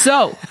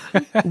 So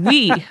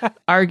we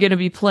are going to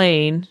be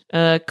playing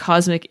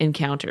Cosmic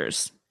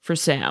Encounters for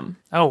Sam.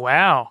 Oh,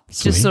 wow.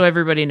 Sweet. Just so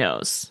everybody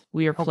knows,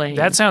 we are playing.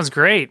 That sounds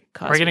great.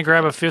 Cosmic We're going to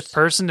grab a Encounters. 5th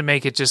person to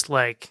make it just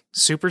like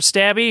super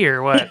stabby,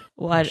 or what?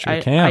 Well, I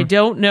I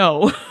don't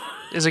know.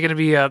 Is it going to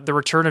be the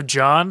return of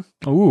John?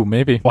 Ooh,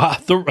 maybe. Wow.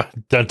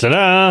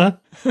 Da-da-da.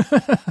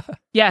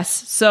 Yes.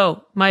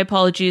 So my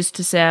apologies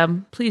to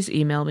Sam. Please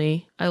email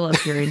me. I love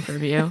hearing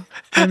from you.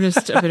 I'm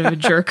just a bit of a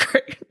jerk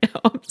right now.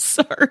 I'm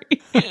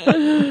sorry.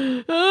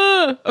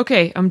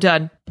 Okay, I'm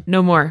done.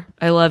 No more.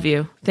 I love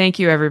you. Thank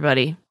you,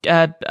 everybody.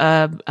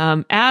 Adam.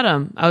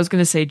 I was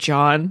going to say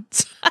John.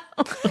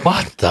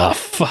 What the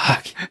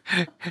fuck?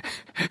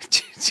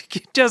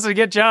 Justin,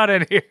 get John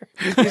in here.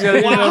 He's got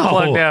to get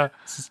unplugged now.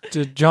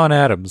 John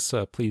Adams,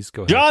 please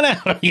go ahead. John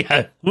Adams,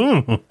 yeah.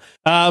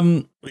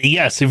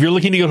 Yes, if you're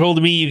looking to get hold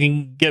of me, you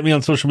can get me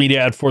on social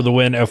media at For The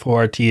Win,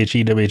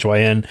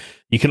 FORTHEWHYN.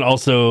 You can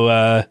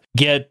also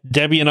get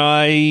Debbie and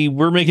I.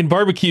 We're making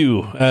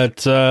barbecue at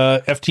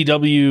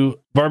FTW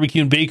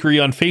Barbecue and Bakery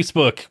on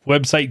Facebook.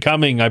 Website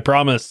coming, I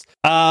promise.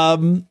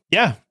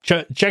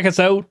 Check us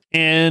out.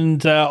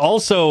 And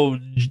also,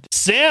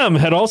 Sam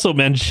had also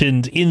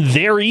mentioned in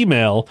their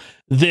email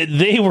that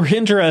they were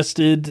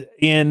interested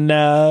in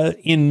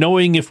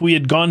knowing if we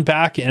had gone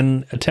back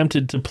and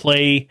attempted to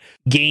play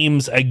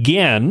games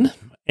again,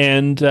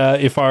 and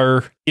if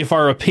our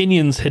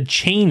opinions had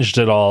changed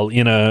at all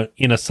in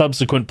a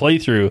subsequent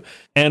playthrough.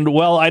 And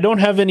well, I don't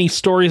have any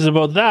stories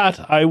about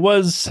that. I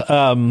was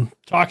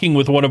talking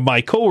with one of my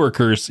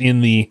coworkers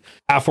in the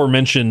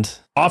aforementioned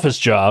office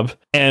job,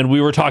 and we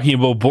were talking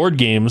about board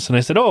games, and I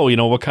said, "Oh,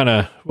 what kind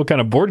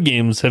of board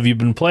games have you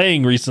been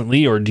playing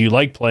recently, or do you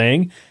like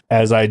playing?"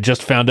 As I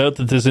just found out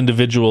that this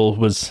individual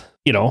was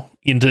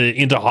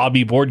into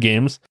hobby board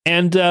games.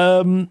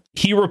 And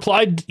he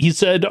replied, he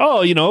said,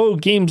 oh,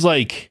 games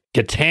like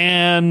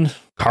Catan,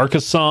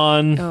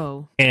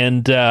 Carcassonne,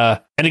 and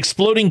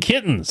Exploding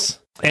Kittens.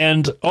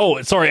 And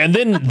and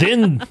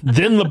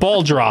then the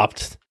ball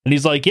dropped. And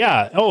he's like,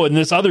 yeah. Oh, and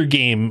this other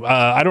game,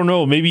 I don't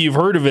know, maybe you've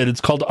heard of it. It's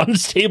called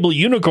Unstable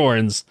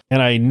Unicorns.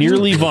 And I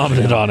nearly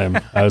vomited on him.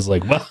 I was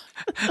like, well.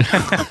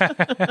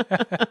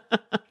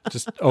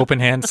 Just open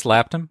hand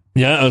slapped him?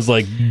 Yeah, I was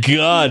like,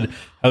 God,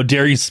 how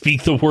dare you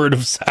speak the word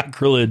of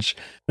sacrilege.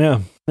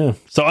 Yeah.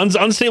 So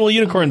Unstable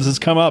Unicorns has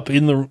come up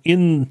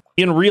in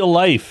real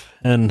life.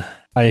 And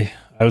I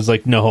was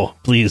like, no,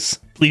 please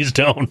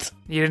don't.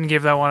 You didn't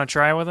give that one a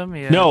try with him?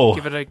 No.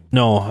 Give it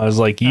No, I was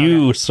like,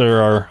 you,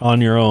 sir, are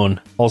on your own.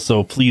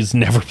 Also, please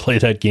never play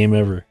that game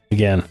ever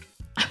again.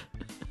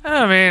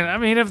 I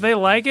mean, if they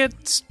like it,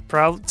 it's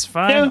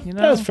fine. Yeah,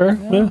 that's fair.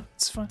 Yeah.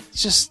 It's fine.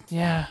 It's just,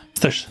 I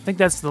think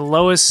that's the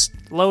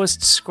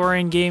lowest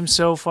scoring game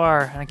so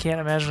far, and I can't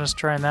imagine us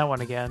trying that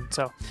one again.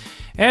 So,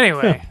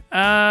 anyway,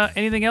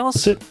 anything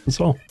else? That's it. That's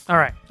all. All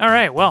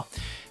right. Well,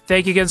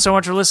 thank you again so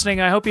much for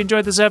listening. I hope you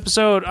enjoyed this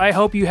episode. I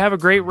hope you have a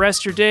great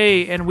rest of your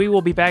day, and we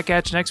will be back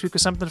at you next week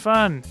with something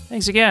fun.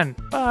 Thanks again.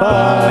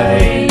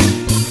 Bye. Bye.